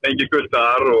fengið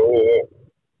guldar og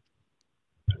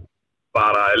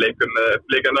bara leikurinn er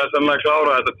sannlega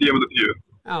klára þetta 10-10.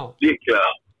 Já. Líklega,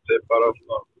 þetta er bara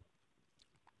svona.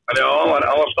 En já, hann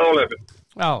var stáleifinn.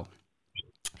 Já.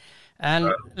 En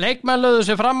leikmenn lögðu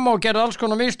sig fram og gerði alls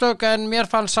konar mistök, en mér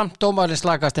fannst samt dómarinn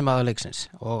slakasti maður leiksins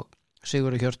og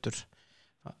Sigurður Hjörtur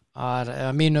að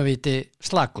mínu viti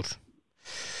slakur.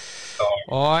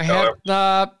 Og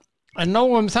hérna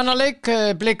nóg þennan leik,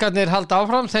 Blikarnir halda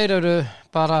áfram, þeir eru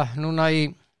bara núna í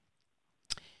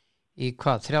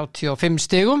 35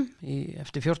 stigum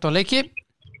eftir 14 leiki.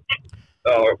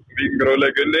 Já, Víkingur á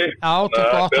leikunni. Já,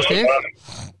 28 stig.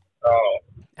 Já.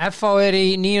 FH er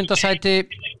í 9. sæti,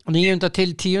 9.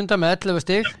 til 10. með 11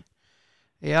 stig.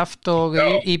 Jaft og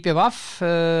IBVF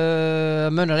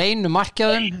munar einu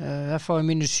markjaðum. FH er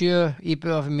 -7,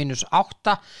 IBVF er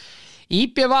 -8.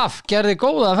 IBVF gerði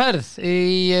góða ferð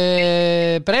í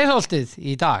Breiðholtið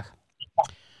í dag.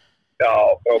 Já,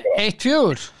 frábæra.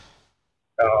 1-4.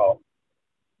 Já.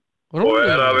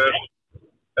 Rólega.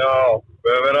 Já,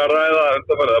 við höfum verið að ræða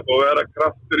undanfarið. Það búið að vera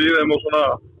kraftur í þeim og svona,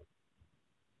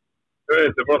 við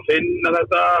erum búin að finna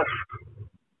þetta,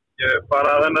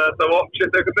 bara þennan þetta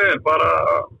vopsitt einhvern veginn, bara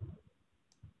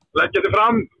leggja þetta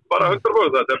fram, bara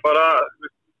 100%. Þetta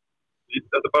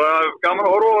er bara gaman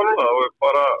að horfa á núna og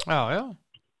bara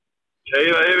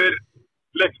keyra yfir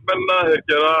leiksmennina, þeir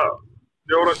gera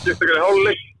 4 skiptingar í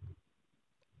hálfleik.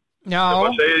 Já.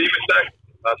 Það segir ímyndlegt.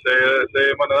 Það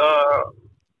segir manni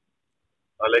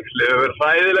að leiksliði hefur verið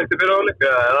hræðilegt í fyrir hálfleik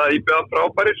eða íbjöða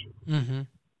frábæris.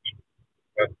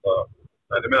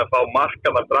 Það með að fá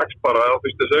markaðar strax bara á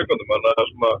fyrstu sekundum. Þannig að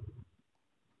svona,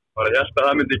 bara held að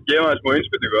það myndi gefa eins og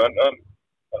innspilningu, en hann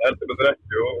heldur með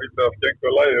drekki og íbjöða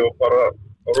gengur lægi og bara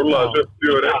rúla þessu upp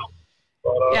 4-1.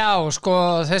 Já,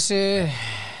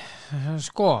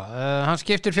 sko, hann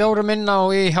skiptir 4 inn á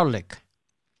í hálfleik.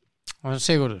 Og hann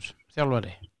Sigurður,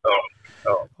 þjálfari.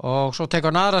 Já. Og svo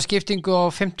tekur hann aðra skiptingu á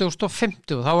 50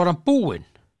 og þá var hann búinn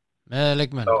með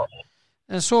leikmenn.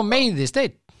 En svo meiðist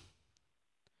einn.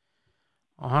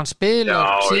 Og hann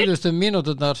spilar síðustu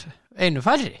mínúturnar einu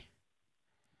færri.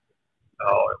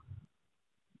 Já.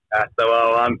 Þetta var,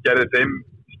 hann gerði 5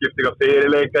 skiptingar fyrir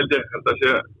leik, held ég. Þetta sé,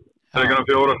 hann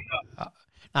 4.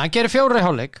 Hann gerir 4 í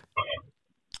hálfleik.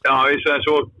 Já, ég segi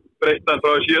svo breytta hann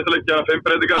frá síðasta leikja 5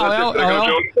 breytingar. Já.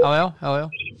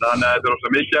 Þannig að þetta er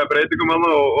ósað mikið breytingum hann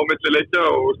og milli leikja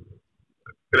og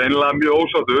greinilega mjög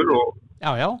ósáttur og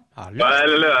Já. Það er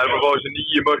eðlilega, það er að fá þessi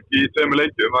 9 mörk í 2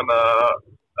 leikjum, þannig að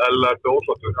eðlilega þetta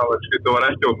ósáttur, það var skritt og var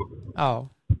ekki ósáttur. Já,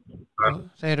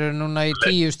 þeir eru núna í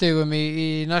 10 stigum í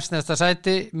næstnæsta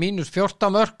sæti, mínus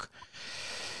 14 mörk.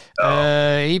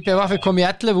 IBVF kom í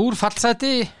 11 úr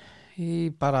fallsæti í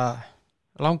bara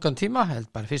langan tíma, held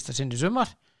bara fyrsta sinn í sumar.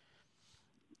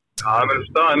 Já, menn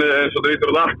staðan eins og það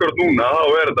lítur akkurat núna, þá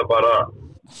er þetta bara,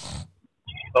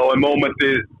 þá er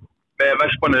momentið með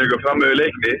Vestmannaeyingu fram yfir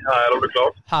leikni, það er alveg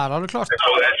klárt. Eins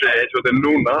og þetta er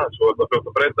núna, svo er þetta fljótt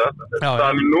að breyta.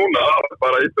 Staðan núna, það er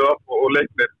bara IBVF og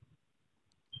leiknir,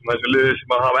 svona þessu liði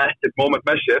sem að hafa ekkert moment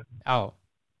með sér. Já.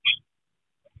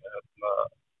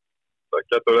 Það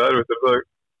getur verið erfitt fyrir þau.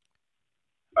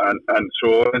 En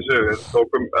svo eins og við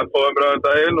tókum ennþá umræðan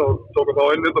daginn og tókum þá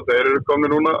inn og þeir eru komni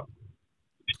núna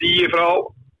stíi frá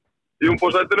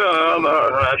júmbósætinu, þannig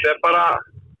að þetta er bara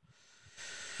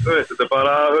þetta er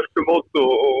bara hörkumót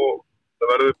og það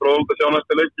verður bróðult að sjá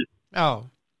næsta leiki. Já.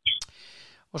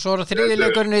 Og svo er þriðji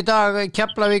leikurinn í dag,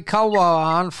 Keflavík Káa,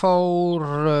 hann fór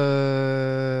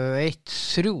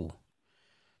 1-3.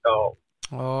 Já.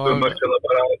 Og það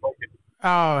bara tókinn.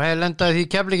 Já, þeir lendaði því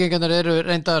Keflvíkingarnir eru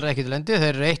reyndar ekki til lendi,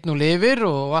 þeir eru 1-0 yfir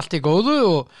og allt í góðu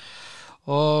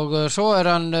og svo er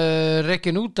hann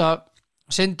rekinn út af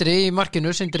Sindri í markinu,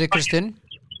 Sindri Kristinn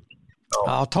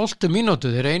á 12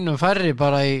 mínútu, þeir eru einum færri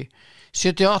bara í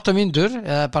 78 mínútur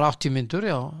eða bara 80 mínútur,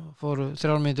 já, fóru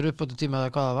 3 mínútur upp á þetta tíma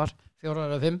eða hvað það var, 4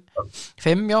 eða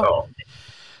 5, já.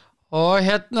 Og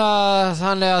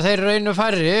þannig að þeir eru einum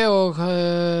færri og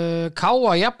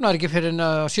Káa jafnar ekki fyrir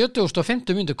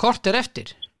 70.50 mínútur, korter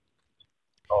eftir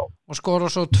og skora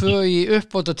svo 2 í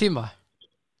uppbóta tíma.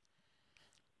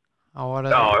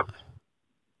 Þannig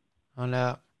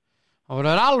að það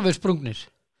voru alveg sprungnir.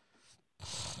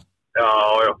 Já,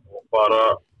 og bara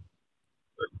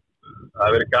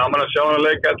það verið gaman að sjá hann að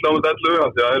leika 11-11,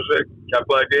 því að þessu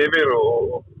kemlaði ekki yfir og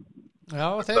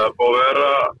það er búið að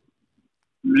vera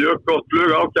mjög gott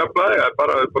flug á Keflavík, það er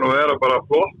bara búin að vera bara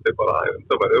flott, það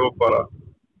var bara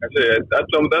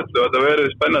 11-11, þetta verið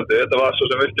spennandi, þetta var svo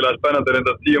sem virkilega spennandi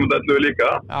reynda 10-11 líka.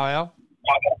 Já.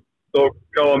 Þá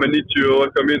gáða með 90 og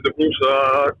eitthvað mínútur pluss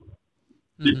að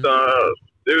býta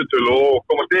yfirtölu og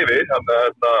komast yfir, þannig að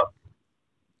þetta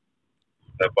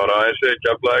er bara eins og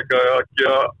Keflavík að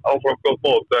gera áfram gott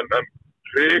mót, en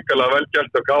hrikalega vel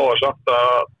gert að Káa samt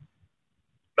að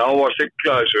ná að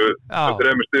sigla þessu með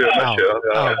 3 stigum með sér.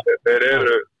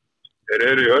 Þeir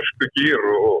eru í hörku gír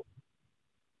og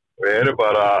við eru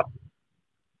bara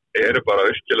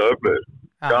virkilega öflugir.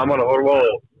 Gaman að horfa á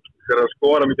þeir að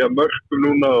skora mikið mörkum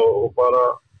núna og bara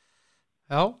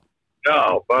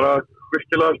bara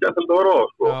virkilega skemmtilegt að horfa á.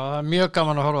 Já, það er mjög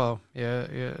gaman að horfa á.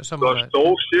 Það var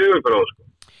stór sigur fyrir á.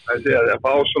 Það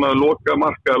fá svona loka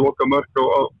mörk á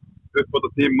uppbóta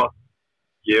tíma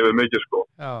gefur mikið sko.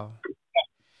 Já.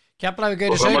 Keflavík er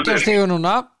í 17 stigum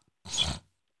núna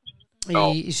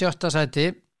í 7. sæti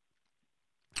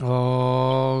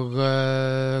og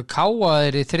Káa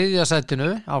er í 3.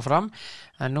 sætinu áfram,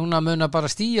 en núna muna bara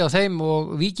stíga á þeim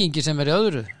og Víkingi sem er í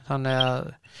öðru, þannig að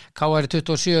Káa er í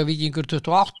 27, Víkingur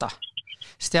 28.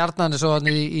 Stjarnan er svo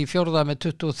í 4. með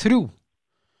 23.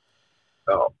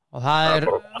 og það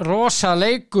rosa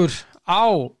leikur á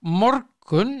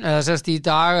morgun eða sérst í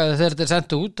dag þegar þetta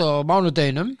sendt út á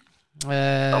mánudeginum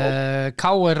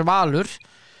KR Valur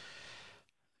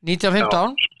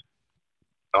 1915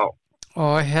 Já.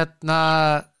 Og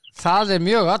það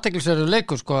mjög athyglisverður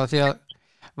leikur sko því að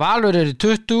Valur í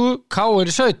 20, KR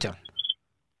í 17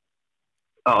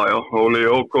 Já, Óli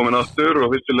Jó komin aftur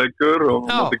og fyrstu leikur og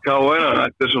móti KR,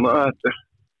 þetta svona,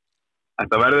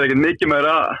 þetta verður ekkert mikið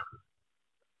meira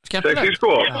skemmtilegt,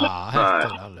 sko.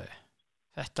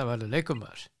 Þetta verður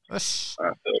leikumar.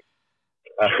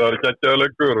 Þetta verður geggjaður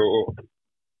leikur og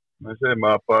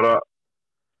maður bara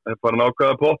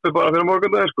nákvæða poppi bara fyrir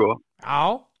morgundaginn, sko. Já,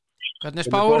 hvernig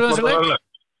spáir þessu leik?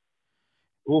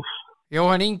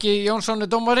 Jóhann Ingi Jónsson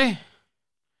dómari?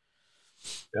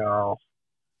 Já.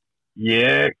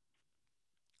 Ég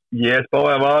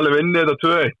spáði að Valur vinni þetta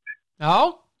 2-1. Já.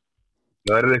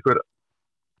 Það verður einhver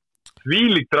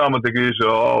þvílík dramatík í þessu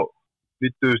á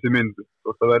 90. mínútu.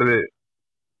 Það verður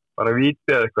bara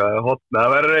víti eða eitthvað, eða hotna.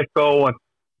 Það verður eitthvað óvænt,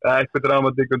 eitthvað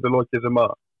dramatík undir lokið sem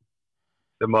að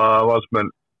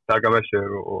Valsmenn taka með sér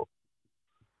og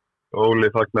Óli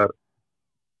fagnar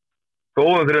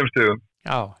góðum 3 stigum.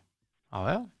 Já.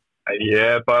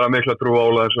 Ég bara mikla trú á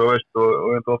Óla eins og veist og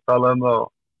við oft tala það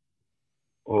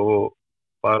og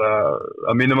bara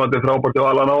að mínum að þetta frábært á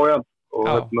alla ná hann og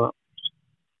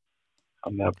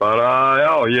þannig að bara,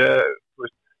 ég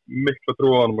mikla trú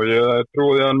á hann og ég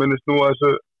trúi að hann muni snúa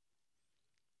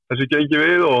þessu gengi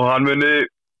við og hann muni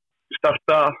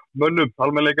starta mönnum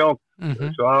almennilega á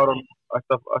þessu Aron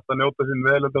ætti að njóta sín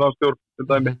vel undir hans stjórn til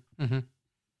dæmi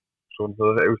svona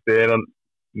það hann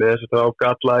með þessu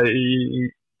strákalla í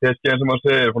teskjæðin sem hann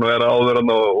segir búin að vera áður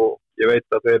hann og ég veit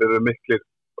að þeir eru miklir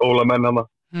Óla menn hana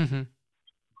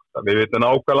við veitum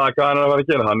nákvæmlega hvað hann að fara að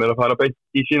gera hann að fara beint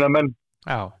í sína menn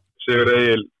Sigur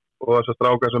Egil og þessar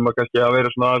strákar sem að kannski að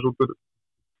vera svona aðeins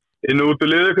inn og út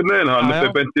úr liðu einhvern veginn hann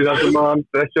er beint í það sem hann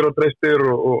trekkir og treystir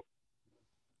og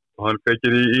hann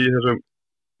fekkir í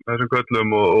þessum köllum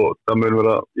og það mun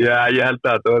vera ég held að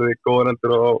þetta verði góður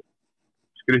endur á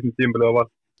skrýtnum tímabilið á Val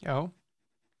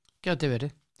geti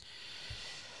verið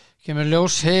kemur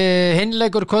ljós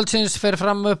hinleikur kvöldsins fer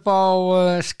fram upp á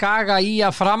Skaga Ía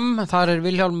Fram þar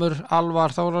Vilhjálmur Alvar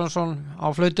Þórarinsson á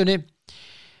flautunni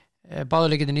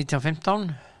báðuleikinn 1915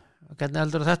 hvernig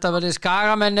heldur þetta verði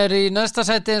Skagamenn í næsta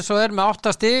sæti eins og með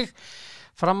 8 stig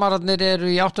Framararnir eru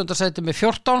í 8. sæti með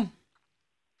 14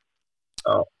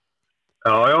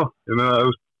 Já ég meina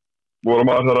vorum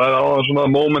að ræða á það svona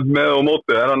moment með og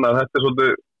móti þannig að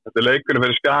þetta leikurinn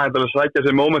fyrir Skaga til að sækja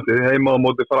sér momentið heima og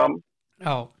móti Fram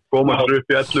koma þar upp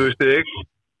í 11 stig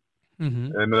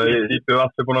ég hýttu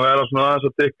aftur búin að vera svona aðeins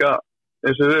að tikka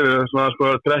eins og við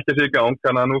svona að trekja sig í gang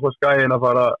þannig að nú fór Skaginn að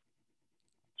fara að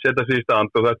setja sig í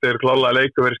stand og þetta klálega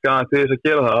leikur fyrir Skaginn til þess að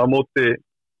gera það á móti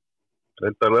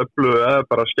reyndar öflugu eða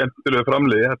bara skemmtilegu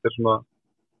framlið þetta svona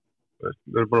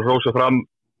við erum búin að hrósa fram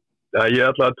ég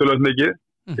ætla að tölvöld mikið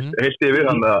heilt yfir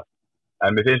þannig að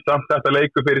en mér finnst samt þetta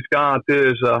leikur fyrir Skaginn til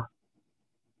þess að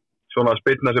svona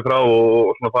spilna sig frá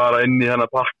og svona fara inn í hennar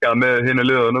pakka með hinnu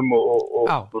liðunum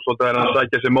og svolítið hann að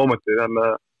sækja sér mómenti þannig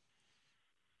að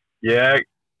ég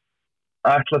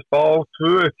ætla að spá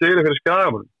 2 sigri fyrir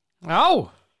Skagamann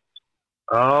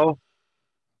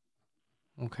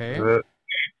ok ég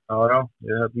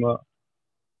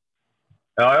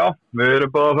við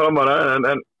erum báða framara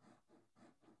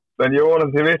en ég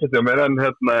vonandi því vitast ég mér en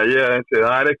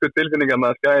það eitthvað tilfinning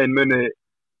að Skaginn muni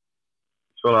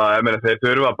svona, ég meina þeir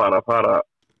þurfa bara að fara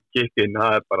kikkinn,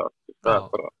 það er bara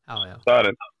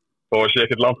staðarinn þó að sé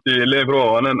ekkert langt í liðin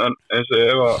prófan en eins og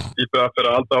ef að IBF fyrir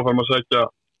að halda áfram að sækja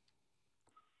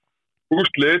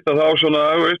úrslit að þá svona,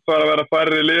 bara vera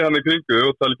færri lið hann í kringu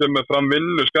og það er með fram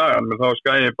vinnu Skagan, menn þá er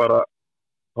Skaginn bara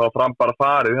þá fram bara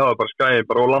farið, þá er bara Skaginn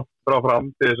bara og langt frá fram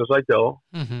til þess að sækja þá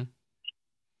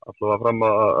alltaf fram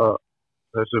að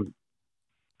þessum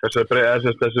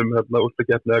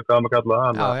úrslitakeppni eða hvað maður kalla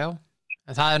það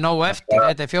en það nóg eftir,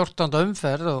 þetta 14.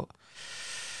 umferð og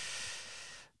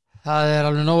það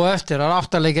alveg nóg eftir, það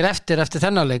 8 leikir eftir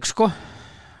þennan leik, sko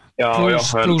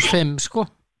plus 5, sko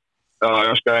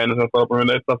Skaginn er bara búin að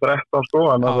vinna 1-13, sko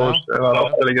en ef það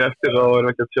 8 leikir eftir þá erum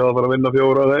við ekki að sjá að fara að vinna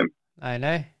 4 af þeim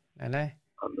Nei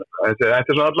Þetta er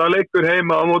svona allavega leikur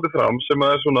heima á móti Fram sem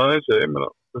er svona, ég meina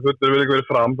það fullir vil ekki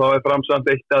verið Fram, þá er Fram samt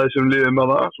eitt af þessum liðum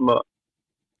að það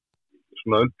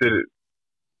svona undir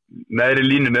neðri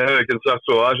línunni hefur ekki sagt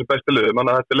svo að þessu bestu liðum,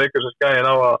 þannig að þetta er leikur sem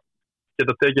Skaginn á að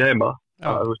geta tekið heima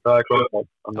það er klart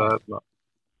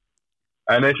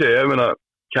en ég meina,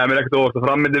 kemur ekkert óvart að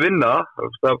Fram myndi vinna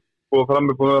það búið Fram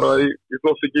búin að vera í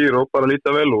flottu gír og bara líta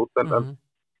vel út en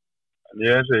En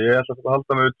ég ætla að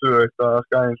halda mig við 2-1 að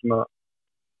Skaginn svona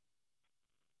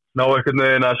ná einhvern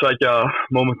veginn að sækja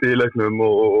mómenti í leiknum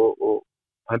og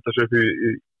henda sér upp í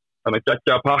þannig að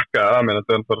geggja að pakka. Það er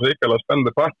bara hrikalega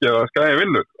spennandi pakki að Skaginn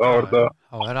vinnur. Þá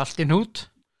er allt í hnút.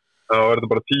 Þá er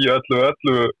þetta bara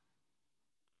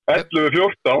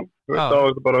 10-11-14. Þá er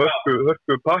þetta bara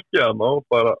hörku pakki að og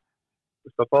bara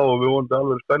það fáum við vonandi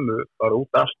alveg spennu bara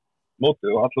út allt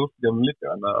mótið og allar úrslitkefni líka.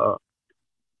 En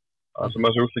það sem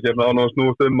þessi úrslitkefni á að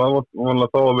snúast að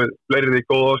vonlega fáum við fleiri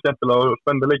góða og skemmtilega og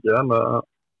spennandi leiki. Þannig að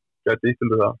gæti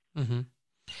ístildu það.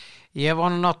 Ég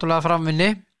vona náttúrulega framvinni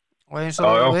og eins og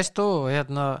þú veist og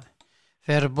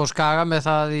fer upp á Skaga með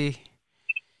það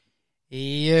í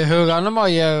huganum og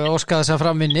ég óskaði þess að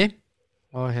framvinni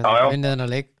og vinni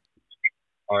þennan leik.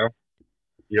 Já.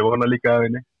 Ég vona líka að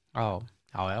vinni. Já.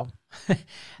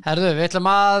 Herðu, við ætlum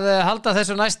að halda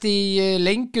þessu næst í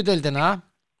lengjudeildina.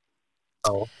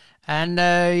 Já. En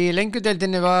í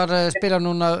lengjudeildinni var spilað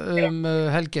núna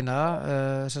helgina,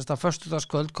 semst að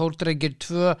föstudagskvöld, Kórdrengir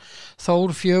 2,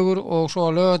 Þór 4 og svo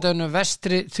á laugardaginn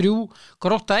Vestri 3,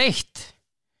 Grótta 1.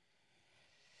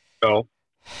 Já.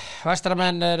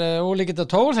 Vestramenn ólíkinda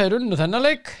tól, þeir unnu þennan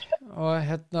leik og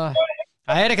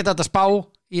það er ekkert að spá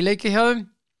í leiki hjá þeim.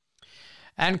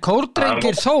 En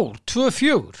Kórdrengir Þór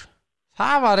 2-4,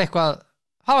 það var eitthvað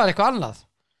annað.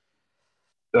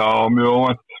 Já, mjög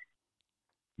óvænt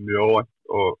og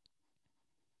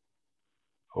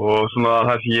svona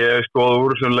það sem ég skoði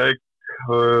úr þessum leik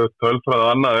tölfræði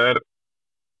annað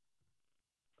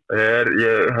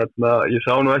ég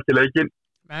sá nú ekki leikinn.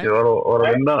 Ég var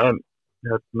að vinna en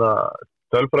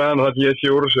tölfræðan og það sem ég sé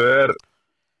úr þessu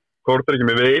Kórdrengir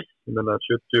með vel, ég meina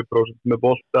 70% með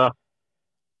bolta,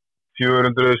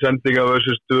 400 sendinga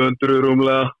versus 200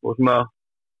 rúmlega og svona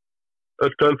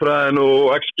öll tölfræðin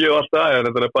og XG og allt það,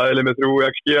 þetta bæðileg með 3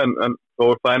 XG en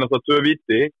þó það náttúrulega 2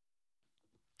 víti.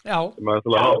 Já. Það er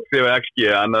náttúrulega háskrifa XG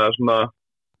en það svona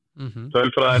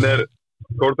tölfræðin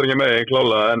Kórdrengir með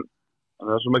klálega en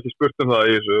það er svona ekki spurt það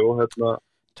í þessu og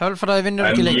tölfræði vinnur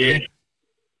ekki leiki.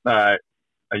 Nei,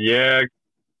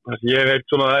 það sem ég veit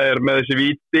svona það með þessi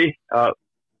víti að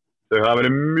þau hafa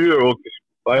verið mjög ókist,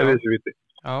 bæði þessi víti.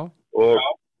 Já. Og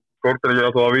Kórdrengir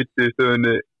að þá að víti í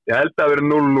stöðunni, ég held að það verið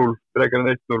 0-0, frekar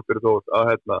en 1-0 fyrir Þór að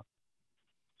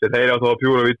þeir heyri á þá að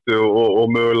pjúra víti og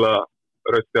mögulega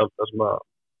rautt spjald þar sem að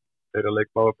þeirra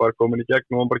leikmaður bara komin í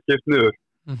gegn og hann bara kipt niður.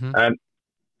 En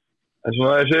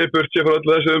svona ég segi burt sér frá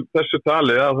öllu þessu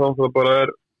tali að þá bara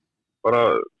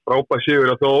frábær sigur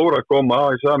að Þór að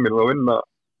koma í Samir og vinna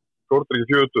Kórdrengir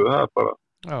 40, það er bara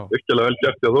virkilega vel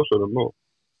gert í að Þórsurum og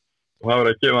það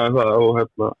verið að gefa þeim það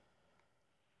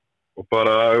og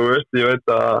bara, ég veit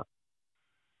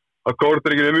að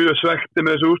Kórdrengir mjög svekti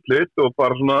með þessu úrslit og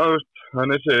bara svona,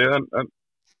 þannig segið en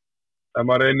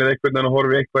maður reynir einhvern veginn að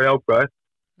horfa í eitthvað jákvætt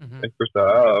einhvers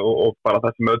dag og bara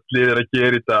það sem öll lið að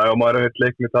gera í dag og maður hefur heilt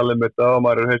leikni tala þetta og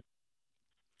maður hefur heilt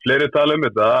fleiri tala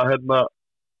þetta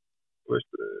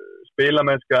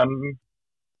spilamennskan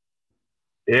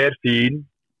fín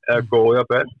eða góð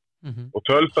jafnvel og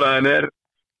tölfræðin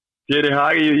þér í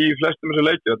hagi í flestum þessu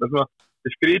leiki þetta er svona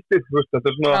skrítið þetta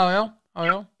er svona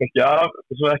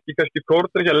ekki kannski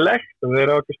Kórdrengjalegt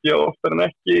þeir hafa kannski oftar en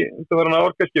ekki undanfarin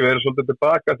ár kannski verið svolítið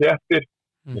tilbaka þéttir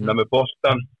minna með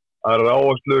boltan, aðrar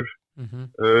áherslur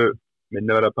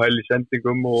minna verið að pæla í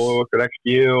sendingum og okkur XG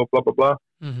og bla bla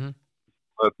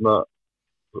bla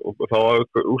og þá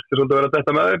úrslit svolítið verið að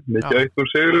detta með þeim mikið 1 úr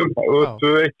sigurum og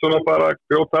 2-1 svona bara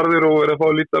grjótarðir og verið að fá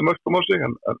lítið mörgum á sig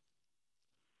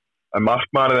en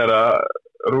markmaðurinn að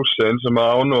Rússin sem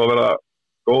án og að vera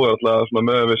góður alltaf svona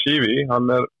með Sívi hann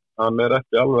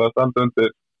ekki alveg að standa undir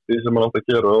því sem hann átt að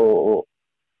gera og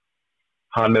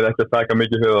hann ekki að taka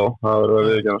mikið fyrir þá það verður að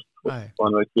viðurkennast og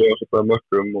hann að gefa sér bara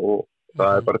mörgum og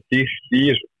það bara dýrt í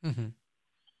þessu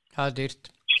það dýrt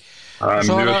og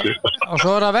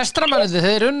svo það Vestramennið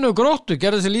þeir unnu Gróttu,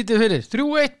 gerðu þessi lítið fyrir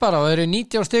 3-1 bara og þeir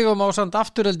 19 stigum á samt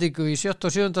afturheldingu í 7. og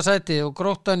 7. sæti og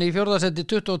Gróttan í 4. sæti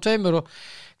 22 og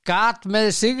gat með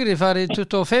sigri farið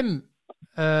 25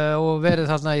 og verið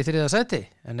þarna í 3. sæti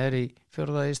en í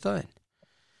 4. í staðinn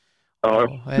og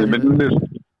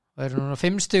núna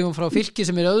 5 stigum frá Fylki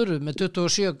sem öðru með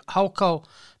 27, HK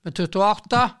með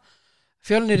 28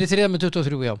 Fjölnir í 3 með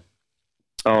 23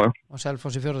 og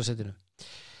Selfoss í 4. sætinu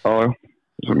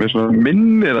sem ég svona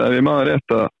minnir að ég maður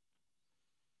rétt að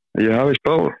ég hafi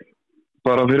spáð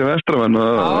bara fyrir Vestramenn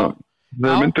að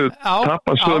þeir myndu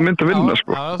tapa svo þeir myndu vinna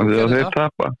sko þeir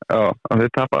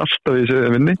tapa alltaf í sig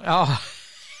að vinni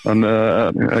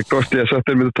þannig gott ég að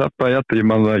þeir myndu tapa ég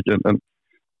man það ekki en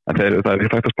það er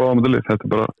ekki hægt að spáða með þetta lið þetta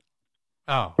er bara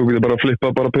þú getur bara að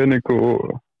flippa bara pening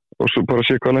og og svo bara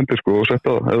sé hvað lendir sko og setja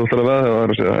það, eða það veða það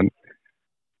að segja,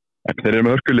 en þeir eru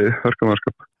með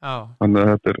hörkumannskap. Þannig að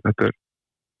þetta er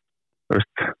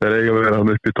veist, þeir eiga að vera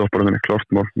upp í topparöðinni, klárt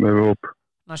mál með við hóp.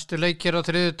 Næstu leikir á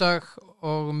þriðjudag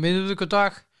og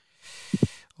miðvikudag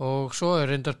og svo er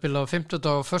reyndarspil á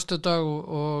fimmtudag og föstudag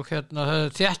og hérna það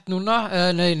er þétt núna,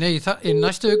 nei, í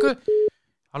næstu viku.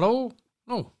 Halló,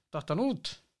 nú, datt hann út.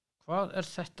 Hvað er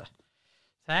þetta?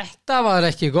 Þetta var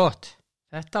ekki gott.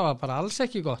 Þetta var bara alls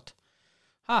ekki gott.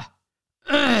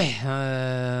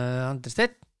 Andri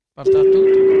Steinn, bara datt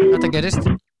út. Þetta gerist.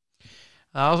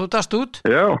 Já, þú dast út.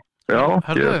 Já.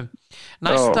 Hörðu,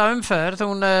 næsta umferð,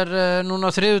 hún er núna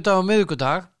þriðjudag og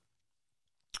miðvikudag.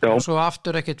 Já. Og svo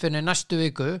aftur ekkert fyrir næstu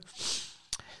viku.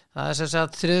 Það er sem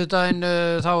sagt þriðjudaginn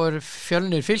þá er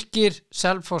Fjölnir Fylkir,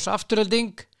 Selfoss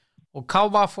Afturelding og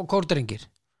KVF og Kórdrengir.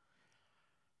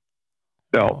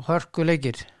 Já. Og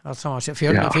hörkuleikir, allt saman,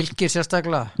 Fjölnir Fylkir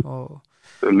sérstaklega.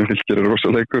 Fjölnir Fylkir er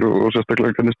rosa leikur og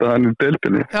sérstaklega kannist að hann í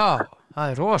deildinni. Já, það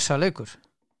er rosa leikur.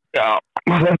 Já,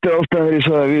 þetta er ástæður ég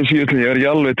sagði við síðan, ég er ekki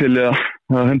alveg til að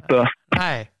henda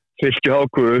Fylki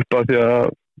Háku upp að því að,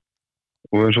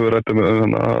 og eins og við rættum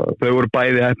þannig að þau voru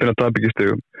bæði heppin að tapa ekki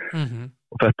stigum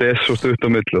og þetta er svo stutt á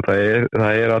milli og það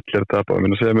er allir að tapa, ég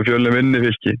meina að segja með Fjölnir vinni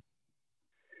Fylki,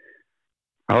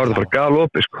 það var þetta bara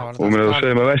galopið sko, og mér að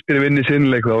segja með Vestri vinni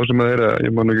sinnleik þá sem að þeirra,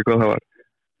 ég man ekki hvað það var.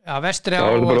 Já, Vestri á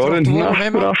og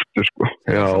Þróttur aftur sko,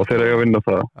 já, og þeir eiga að vinna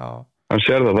það. Já. Hann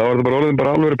sér það var þetta bara orðin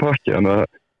bara alveg pakki, þannig að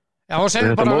já, og sem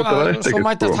bara, svo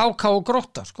mætast Háka og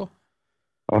Grótta, sko.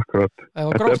 Akkurat. Ef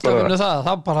Grótta vinnu það,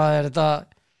 þá bara er þetta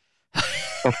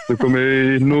allt komið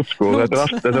í nút, sko. Þetta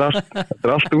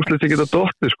er allt úrslit sem geta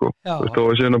dottið, sko. Þú veist, þá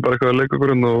er síðan bara eitthvað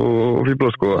leikakurinn og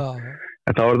fíbla, sko. Já.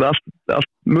 En þá er þetta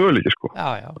allt möguleiki, sko.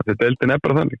 Já. Þetta deildin er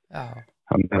bara þannig. Já.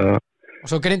 Og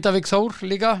svo Grindavík Þór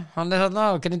líka, hann er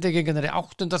þarna, og Grindvíkingar er í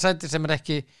 8. sæti sem er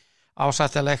ekki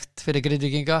ásættilegt fyrir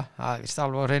Grindvíkinga. Það er vist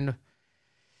alveg á hreinu.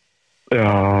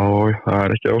 Já, það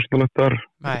er ekki ásnulegt þar.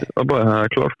 Nei. Það er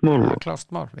klárt mál. Það er klárt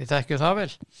mál, við þekkjum það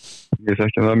vel. Við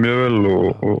þekkjum það mjög vel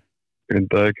og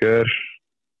Grindavík er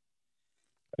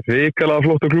hrikalega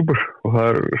flottur klúbbur og það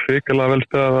er hrikalega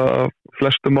velstæð af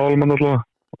flestum málum allavega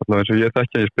eins og ég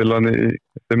þekkja, ég spila hann í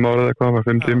 5 ára eða hvað,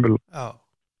 5 tímabil.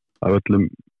 Af öllum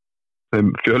þeim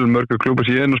fjölmörgu klúbbur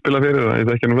sem ég enn að spila fyrir, ég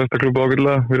þekkja nú flesta klúbba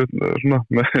ágætlega fyrir svona,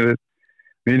 með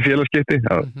mín félagskipti,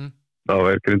 þá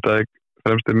er Grindavík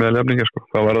fremstir meðal jafningar sko,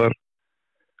 það var þar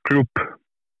klúbb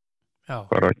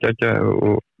bara gegja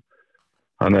og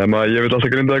þannig að ég vil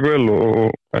alltaf Grindavík vel og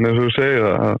en eins og þú segir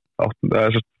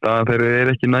að þeir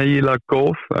eru ekki nægilega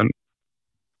góð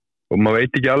og maður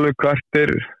veit ekki alveg hvert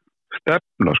er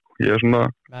stefna sko, ég er svona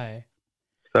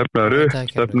stefnaður upp,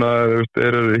 stefnaður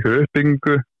er ykkur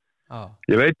uppbyggingu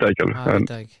ég veit það ekki alveg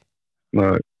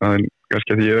en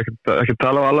kannski að ég er ekki að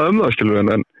tala á alla það skilur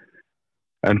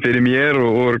en fyrir mér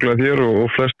og örgulega þér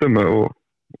og flestum og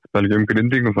það er ekki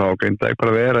Grindvíkum þá Grindavík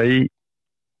bara vera í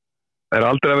er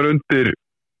aldrei að vera undir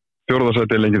 4.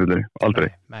 sæti í lengjadeildinni, aldrei.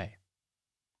 Nei.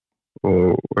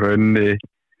 Og rauninni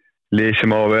lið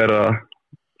sem á að vera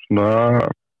svona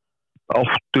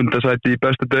 8. sæti í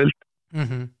bestu deild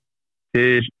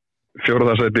til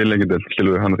 4. sæti í lengjadeild,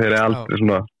 skilur við, hann þeir eru aldrei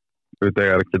svona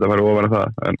auðvitað geta að fara ofan af það,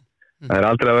 en það er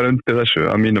aldrei að vera undir þessu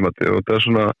að mínum mati og það er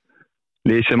svona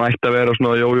lið sem ætti að vera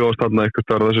svona jójós þarna eitthvað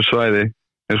starf á þessu svæði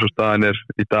eins og staðin er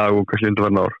í dag og kannski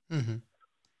undanfarna ár.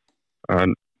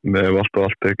 En við hefum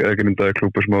allt eða Grindavík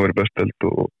klúbbur sem hafa verið bestdeild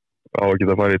og á að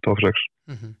geta að fara í top 6.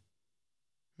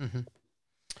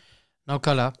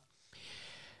 Nákvæmlega.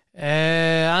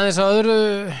 Aðeins á öðru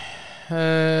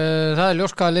það er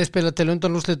ljóst hvaða lið spila til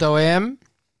undanúrslita á EM.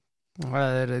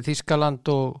 Það er Þýskaland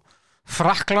og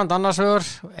Frakkland annars vegar,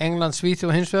 England,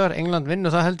 Svíþjóð hins vegar, England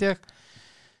vinnur það held ég.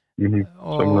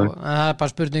 Og það er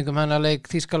bara spurning hennar leik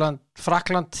Þýskaland,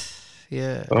 Frakkland.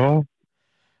 Ég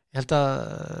held að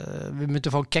við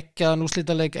myndum fá geggjaðan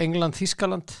úrslitaleik England,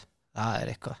 Þýskaland. Það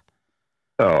er eitthvað.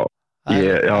 Það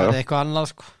er eitthvað annað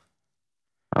sko.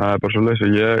 Það er bara svo leys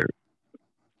og ég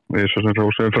er svo sem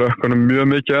hrósum frökkunum mjög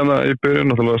mikið hana í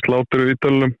byrjun og það sláttur í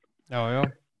Ítalunum. Já.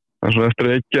 En svo eftir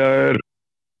ekki er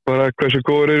bara hversu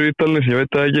góður eru í Ítalunum, ég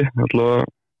veit það ekki. Alltaf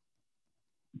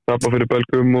tapa fyrir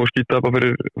belgum og skítapa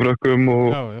fyrir frökkum og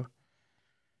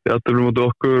jættumlu mot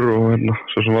okkur og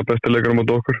svo sem var bestileikar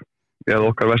mot okkur. Eða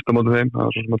okkar vestar móti þeim, það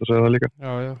er svo sem þetta segja það líka.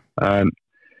 En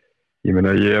ég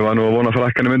meina, ég var nú að vona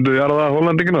frakkanum myndu að gera það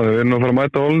Hollandingina, þau verður nú að fara að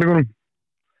mæta Hollandingunum.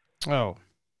 Það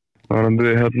var hann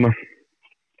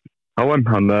HM,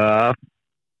 hann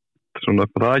svona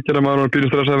það ekki að maður var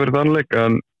pínustressað fyrir þann leik,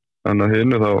 en að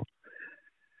hinnu þá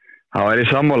það væri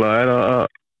sammála að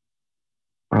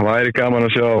það væri gaman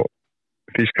að sjá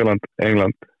Þýskaland,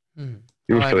 England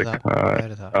í úrslitaleik.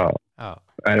 Já.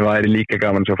 En það væri líka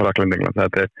gaman að sjá Frakkland England.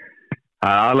 Það er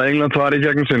alveg England var í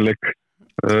gegnum sinnleik.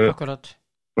 Akkurat.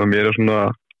 Og mér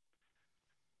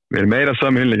er meira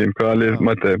sami hinleikinn hvaða lið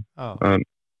mæti.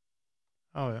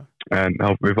 En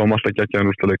við fáum alltaf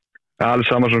geggjaðan úrslitaleik. Allir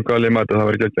saman sem hvaða lið mæti, það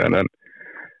verður geggjaðan. En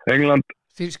England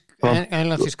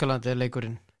Þýskaland er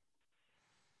leikurinn.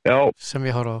 Já. Sem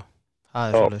ég horf á. Það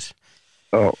er svoleiðis.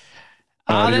 Já.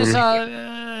 Aðeins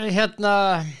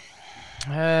að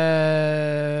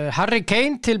Harry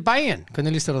Kane til Bayern.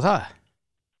 Hvernig líst þér á það?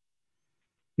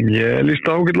 Ég líst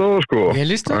ágætlega á það, sko. Ég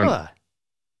líst þér á það?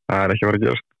 Það er ekki að vera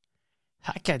gerst.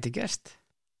 Það gæti gerst.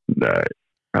 Nei,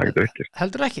 það getur ekki gerst.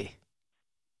 Heldur ekki?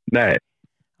 Nei.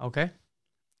 Ok.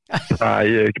 Það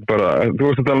ég ekki bara, þú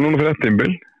veist að tala núna fyrir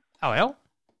tímabil. Já.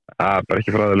 Það er bara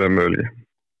ekki fræðilega möguleiki.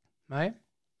 Nei.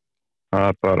 Það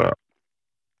er bara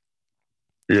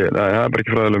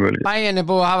ekki fræðilega möguleiki. Bayern er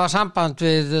búið að hafa samband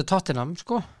við Tottenham,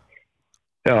 sko.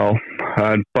 Já,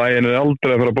 en Bayern er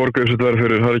aldrei að fara að borga þessu verð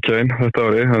fyrir Harry Kane þetta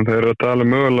ári, en þeir eru að tala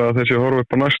mögulega að þessi horfa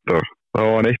upp á næsta ár. Þá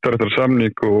var hann 1 ár eftir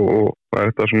samning og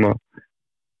þetta svona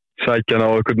sækjan á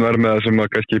einhvern verð með það sem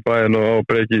að kannski Bayern og á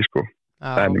breyki í, sko.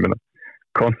 En ég meina,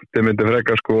 Conte myndi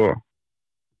frekar, sko,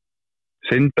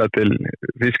 synda til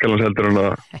Þýskalands heldur hann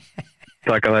að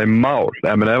taka það í mál.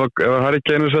 Ég meina, ef Harry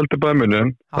Kane er seldur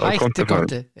Bayern, þá hætti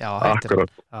Conte. Já,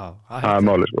 akkurat. Það er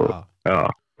máli, sko. Já,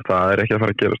 það er ekki að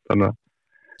fara að gerast, þannig að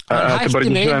hann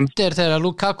hætti með Inter þegar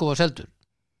Lukaku var seldur.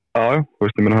 Já,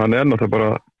 veist, ég meina, hann er náttúrulega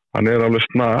bara, hann er alveg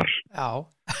snar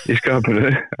í skapinu,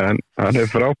 en hann er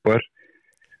frábær.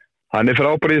 Hann er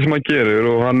frábær í því sem hann gerir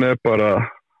og hann er bara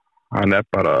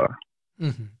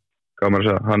hvað maður að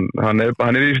segja,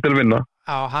 hann er í því til að vinna.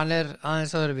 Já, hann er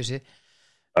aðeins öðruvísi.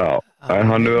 Já, en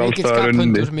hann er alltaf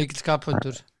runni. Mikil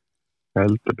skaphundur.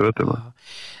 Heldur betur maður.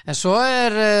 En svo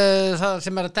er það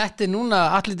sem er að detti núna,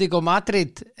 Atletico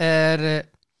Madrid er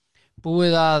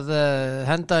búið að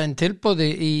henda inn tilboði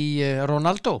í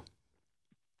Ronaldo.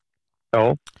 Já.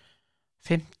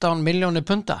 15 milljónir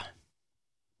punda.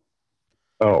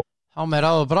 Já. Á með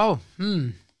ráð og brá.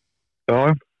 Já,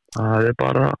 það er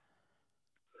bara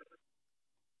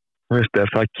veist, ef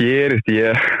það gerist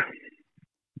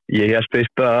ég held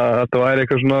fyrst að það væri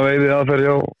eitthvað svona veiði aðferð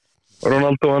hjá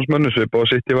Ronaldo og hans mönnusvip og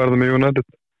City varðum í United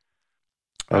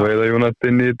að veiða United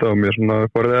inn í þetta og mér svona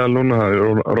upp á Real núna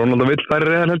Ronaldo vill færi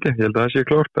Real held ég held að það sé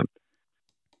klart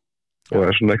og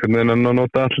er svona einhvern veginn að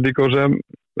nota Atletico sem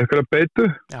eitthvað beitu.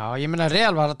 Já, ég meina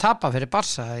Real var að tapa fyrir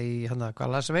Barca í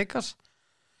hvað Las Vegas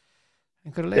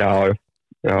einhverju leik.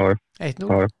 Já.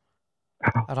 1-0.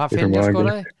 Rafinha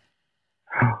skoraði.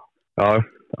 Já,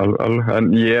 en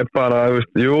ég bara,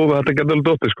 veist, jú, þetta getur alveg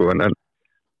dóttið, sko, en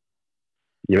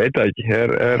ég veit það ekki,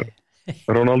 er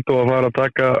Ronaldo að fara að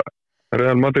taka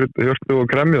Real Madrid hjörtu og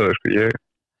kremja þau, sko,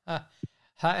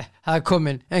 Það er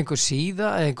komin einhver síða,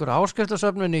 einhver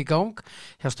áskriftasöfnun í gang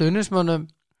hjá stuðningsmönnum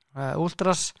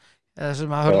Ultras,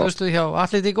 sem að hörðustu hjá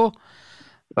Atletico,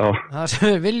 það sem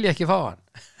við vilja ekki fá hann.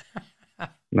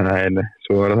 Nei,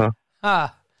 svo er það.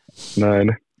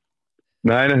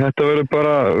 Nei, þetta verður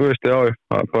bara, veist,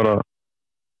 bara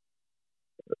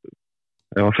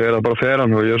ef hann fer að bara fer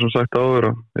hann og ég er sem sagt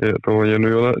áður þó ég er nú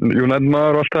United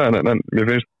maður og allt það en mér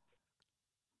finnst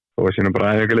þó ég sínum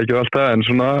bara æfingarleikið og allt það en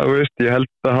svona, veist, ég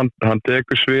held að hann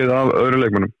tekur svið af öðru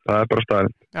leikmönnum, það er bara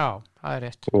staðinn. Já, það er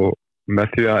rétt. Og með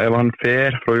því að ef hann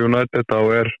fer frá United þá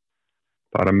er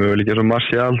bara möguleikið sem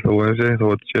Martial þó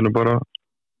þetta sínum bara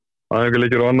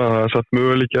æfingarleikir og annað, það er satt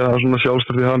möguleikið að svona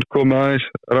sjálfströst því hann komið aðeins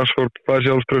Rashford fær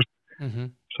sjálfströst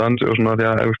Sands og svona því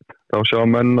að þá sjá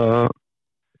menn að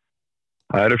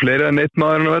það eru fleiri en eitt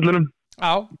maður á vellinum.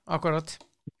 Já, akkurat.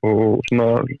 Og svona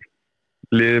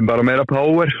liði bara meira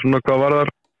power, svona hvað var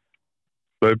þar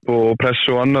hlaup og press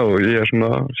og annað og ég er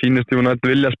svona sýnist ég að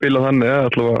vilja spila þannig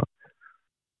allavega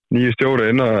nýju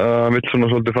stjóriðin að hann vill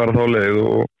svona svolítið fara þá leið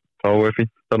og þá er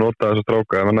fínt að nota þessa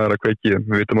stráka ef hann er að kveiki í þeim.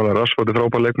 Við vitum alveg að Rashford er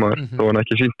frábær leikmaður þó hann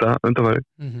ekki sýnt það undanfæri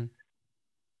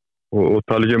og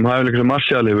tala ekki hæfileika sem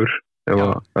Martial hefur ef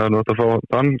hann átt að fá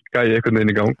þann gæi einhvern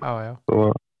veginn í gang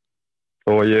þó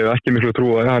að ég hef ekki miklu trú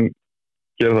að hann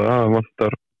gera það, hann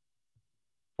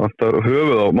vantar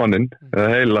höfuð á mannin eða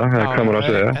heila, eða hvað maður að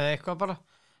segja eða eitthvað bara,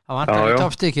 hann vantar í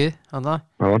toppstykkið hann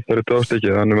vantar í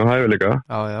toppstykkið, hann er með hæfileika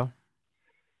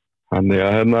þannig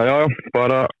að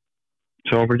bara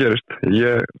sjá hvað gerist.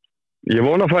 Ég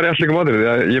vona að fara í Atletico Madrid.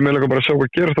 Ég meðlega bara sjá hvað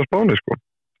gerist á Spáni, sko.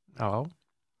 Já.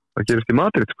 Hvað gerist í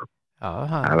Madrid, sko. Já,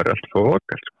 það verður allt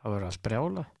fókal, sko. Það verður allt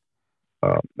brjála.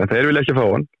 Já, en þeir vilja ekki fá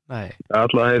hann. Nei.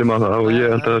 Alla heyrim að það og ég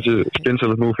held að það sé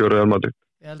skynsalegt nú fyrir Real Madrid.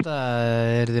 Ég held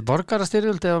að þið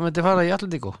borgarastyrjöld ef það myndi fara í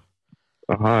Atletico?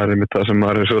 það einmitt það sem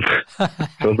maður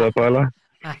svolítið að bæla.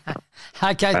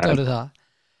 Það gæti orðið það.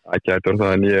 Það gæti orðið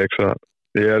það,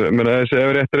 en þessi ef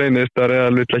rétt reynist að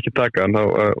Real vill ekki taka hann, þá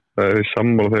er þið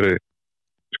sammála þeirri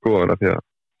skoðuna því að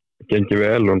það gengi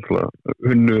vel og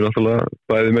hunnu náttúrulega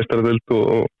bæði meistaradeild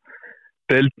og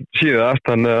deild síðast,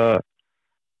 þannig að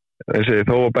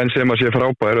þó að Benzema sé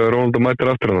frábær og Ronaldo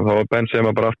mætir aftur hann, þá var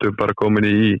Benzema bara komin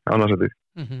í annarsæti.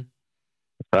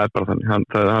 Það er bara þannig,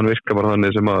 hann virkar bara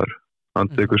þannig sem maður, hann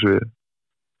tekur svið.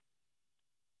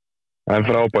 En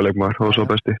frábær leikmaður og svo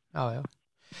besti. Já.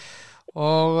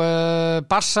 Og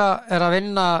Barca er að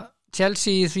vinna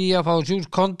Chelsea í því að fá Jules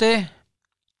Koundé.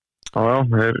 Já,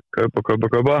 þeir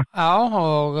kaupa. Já,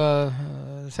 og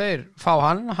þeir fá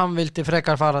hann vildi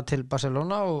frekar fara til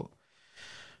Barcelona og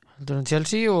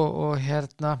Chelsea og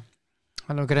hérna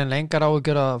hann er greinlega engar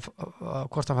áhyggjur að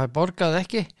hvort hann fær borgað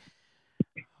ekki.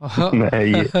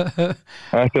 Nei,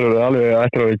 þetta er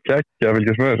alveg geggja að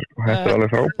fylgjast með þessu. Þetta er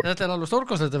alveg frábært. Þetta er alveg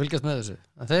stórkostlegt að fylgjast með þessu.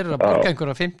 Þeir eru að borga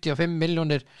einhverja 55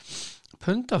 milljónir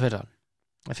punda fyrir hann.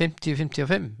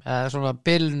 50-55 eða svona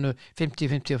bilinu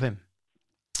 50-55.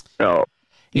 Já,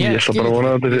 ég ætla bara að vona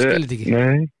að þetta sé ekki.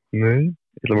 Nei, ég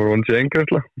ætla bara að vona að þetta sé engar.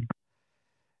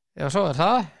 Já, svo er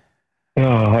það.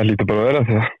 Já, það lítur bara að vera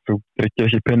því að þú tryggir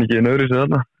ekki peningi í nöðru sem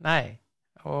þarna. Nei.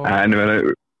 En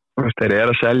þeir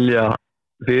eru að selja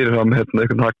fyrir hann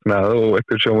einhvern hagnað og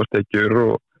einhvern sjónvarstekkjur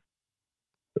og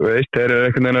þeir eru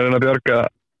einhvern veginn að reyna að bjarga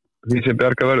því sem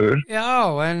bjarga verður. Já,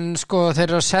 en sko þeir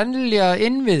eru að selja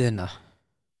innviðina.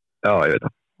 Já, ég veit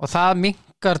það. Og það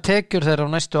minnkar tekjur þeirra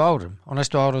á næstu árum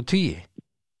 10.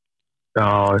 Já,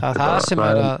 það er það sem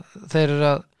er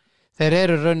að þeir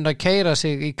eru raunin að keyra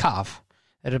sig í kaf.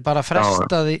 Þeir eru bara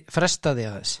frestaði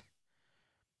aðeins.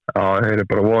 Já, þeir eru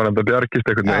bara vonandi að bjargist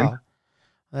einhvern veginn.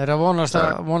 Þeir eru að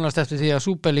vonast eftir því að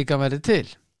Superliga verði til.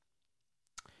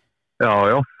 Já,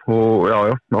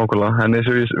 nákvæmlega. En eins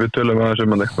og við tölum aðeins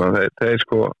eitthvað. Þeir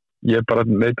sko, ég bara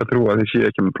neita að trúa að þeir sé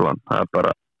ekki með plan. Það er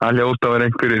bara að hljóta að vera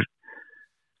einhverjir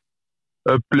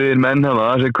öflugir menn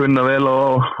sem kunna vel á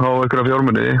einhverja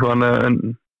fjármuni. En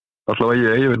alltaf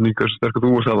ég veit ekki hversu sterkur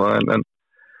þú veist það, en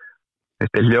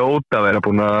þetta er ljóta að vera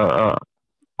búin að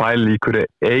pæla í hverju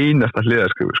einasta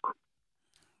hliðarskrifu, sko.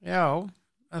 Já,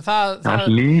 en það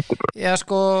lítur bara. Já,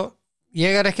 sko,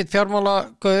 ég er ekkit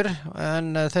fjármálagaur, en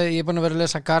ég er búin að vera að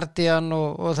lesa Guardian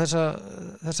og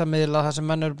þessa miðla, það sem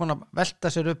menn eru búin að velta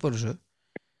sér upp úr þessu.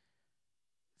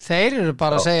 Þeir eru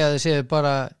bara að segja að þeir séu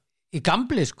bara í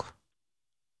gambli, sko.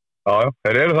 Já,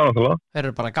 þeir eru það náttúrulega. Þeir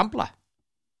eru bara gamla.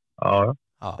 Já,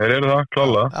 þeir eru það,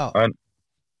 klálega.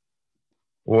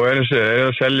 Og þeir eru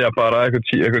að selja bara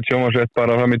eitthvað sjónvarsvett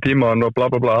bara fram í tíman og bla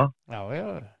bla bla. Já.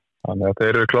 Þannig að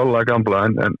þeir eru klálega gamla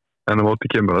en á móti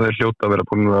kemur og þeir hljóta að vera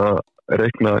búin að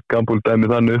reikna gambuldæmi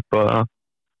þannig upp að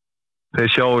þeir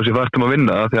sjá þessi fæstum að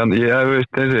vinna. Því að ég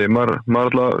veist þessi, maður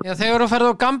alltaf... Já, þegar þú ferð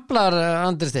á gamlar,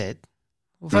 Andri Steinn,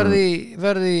 þú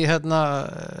ferði hérna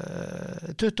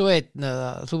 21 eða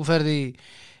þú ferði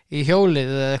í hjólið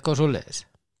eða eitthvað svoleiðis.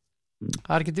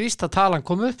 Það er ekki víst að talan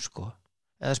kom upp, sko.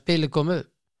 Eða spilið kom upp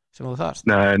sem þú þarft.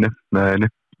 Nei.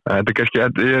 Þetta er kannski,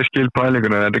 ég skil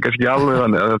pælinguna, þetta er kannski alveg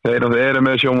þannig að þeir eru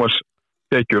með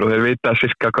sjónvarstekjur og þeir vita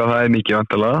sirka hvað það er mikið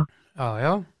vantilega.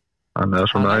 Já. Þannig að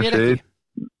svona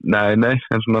Nei,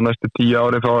 en svona næstu 10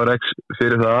 ári þá er X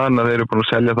fyrir það, en þeir eru búin að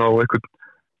selja þá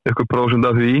eitthvað prósent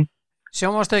af því.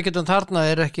 Sjónvarstekjurinn þarna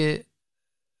er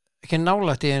ekki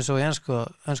nálægt í eins og í ensku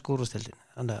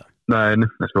úrvarsdeildinni. Nei,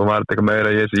 svo var þetta eitthvað meira,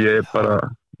 ég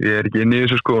er ekki inn í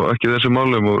þessu, sko, ekki þessum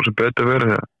málum og sem betur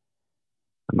verið það.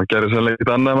 Maður gerir sannlega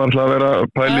ekkert annað, maður ætla að vera að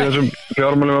pæla í þessum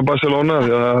fjármálum af Barcelona,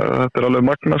 því að þetta er alveg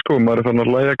magna, sko, maður er fann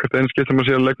að lægja hvert einskipt sem maður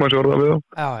sé að leikmannsjórða við þá.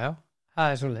 Já, það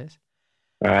er svoleiðis.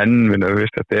 En, þú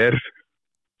veist, þetta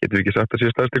getur við ekki sagt að sé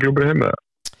stærsti klúbur í heim, eða?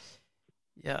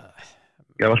 Já.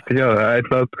 Ég hef alltaf ekki að, 1,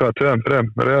 2, 3,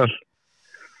 Real.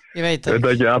 Ég veit ekki.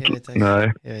 Nei,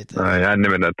 en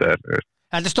ég minna, þetta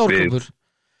er stór klúbur.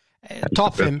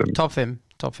 Top 5.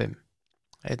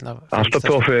 Alltaf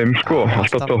top 5, sko,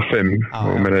 alltaf top 5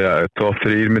 og mér top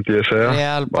 3 myndi ég segja.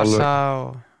 Real, Barca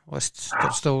og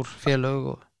stór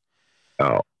félög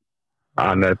Já,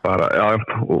 hann er bara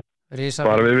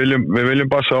bara við viljum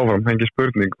Barca áfram, hengi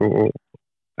spurning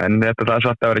en þetta það er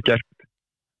satt að vera gert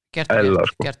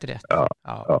rétt Já,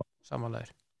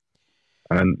 samanlegur.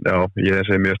 En já, ég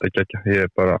segi mjög stekki ekki, ég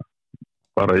er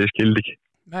bara ég skildi ekki.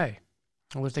 Nei,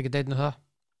 þú veist ekki deitinu það?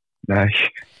 Nei.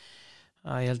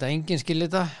 Ég held að enginn skilji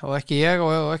þetta og ekki ég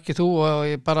og ekki þú og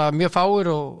ég bara mjög fáir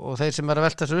og þeir sem er að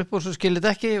velta sér upp og svo skilji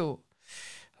þetta ekki og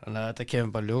þannig að þetta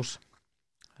kemur bara ljós.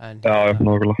 Já,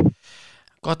 nákvæmlega.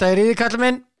 Gott að ég ríði, kallinn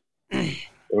minn.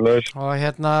 Og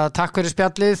takk fyrir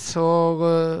spjallið og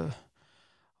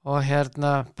og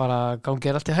bara gangi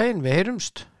allt í haginn, við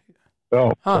heyrumst.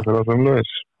 Já, það er það samlega.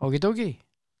 Okidoki.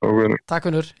 Takk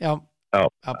fyrir, já. Já,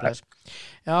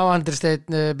 já, Andri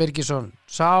Steinn Birgisson,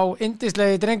 sá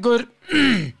yndislegi drengur.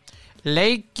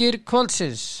 Leikir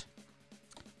kvöldsins,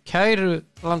 kæru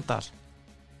landar.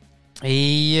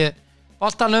 Í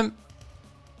boltanum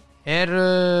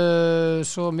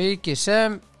svo mikið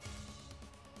sem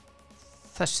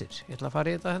þessir. Ég ætla að fara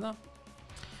í þetta hérna.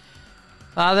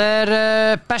 Það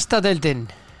besta deildin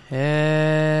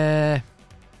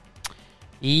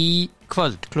í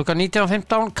kvöld klukkan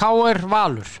 19:15 KR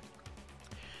Valur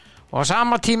og á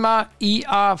sama tíma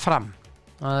IA Fram.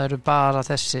 Það eru bara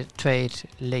þessir 2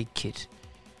 leikir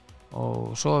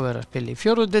og svo verður að spila í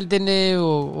fjórðudeildinni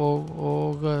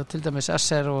og til dæmis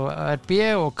SR og RB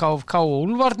og KFK og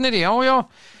Úlfarnir, já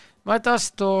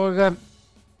mætast og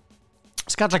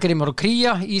Skallagrímur og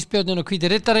Kría, Ísbjörnin og Hvíti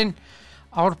Riddarinn,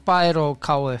 Árbær og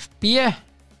KFB.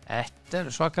 Þetta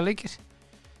eru svaka leikir.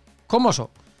 Koma svo.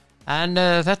 En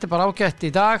þetta bara ágætt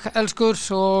í dag, elskur,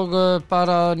 og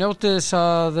bara njótið þess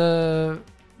að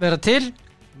vera til.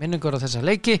 Minningur á þessa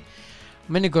leiki,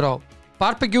 minningur á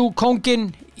barbecue kóngin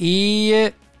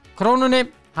í Krónunni.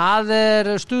 Það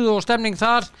stuð og stemning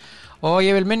þar og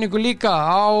ég vil minningu líka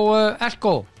á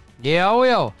Elko. Já,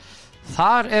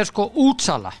 þar sko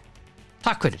útsala.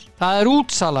 Takk fyrir. Það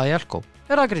útsala í Elko.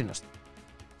 Að grínast.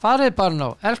 Farið bara á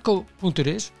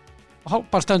elko.is og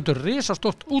bara stendur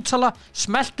risastórt útsala,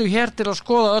 smeltu hér til að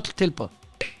skoða öll tilboð.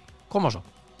 Koma svo.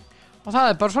 Og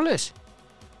það bara svoleiðis.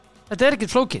 Þetta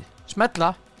ekkert flókið.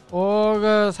 Smetla og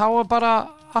þá bara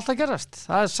allt að gerast.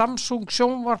 Það Samsung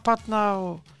sjónvarpanna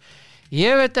og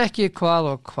ég veit ekki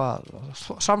hvað og hvað.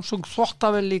 Samsung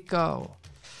þvottavél líka og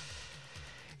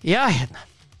já,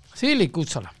 því lík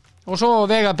útsala. Og svo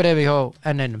vegabrefi hjá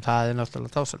N1, það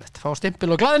náttúrulega dásalegt. Fá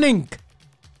stimpil og glaðning.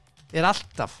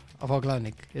 Alltaf að fá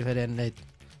glaðning fyrir N1.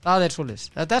 Það svoleiðis.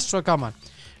 Þetta svo gaman.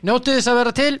 Njótið þess að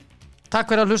vera til.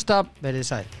 Takk fyrir að hlusta. Verið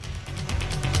sæl.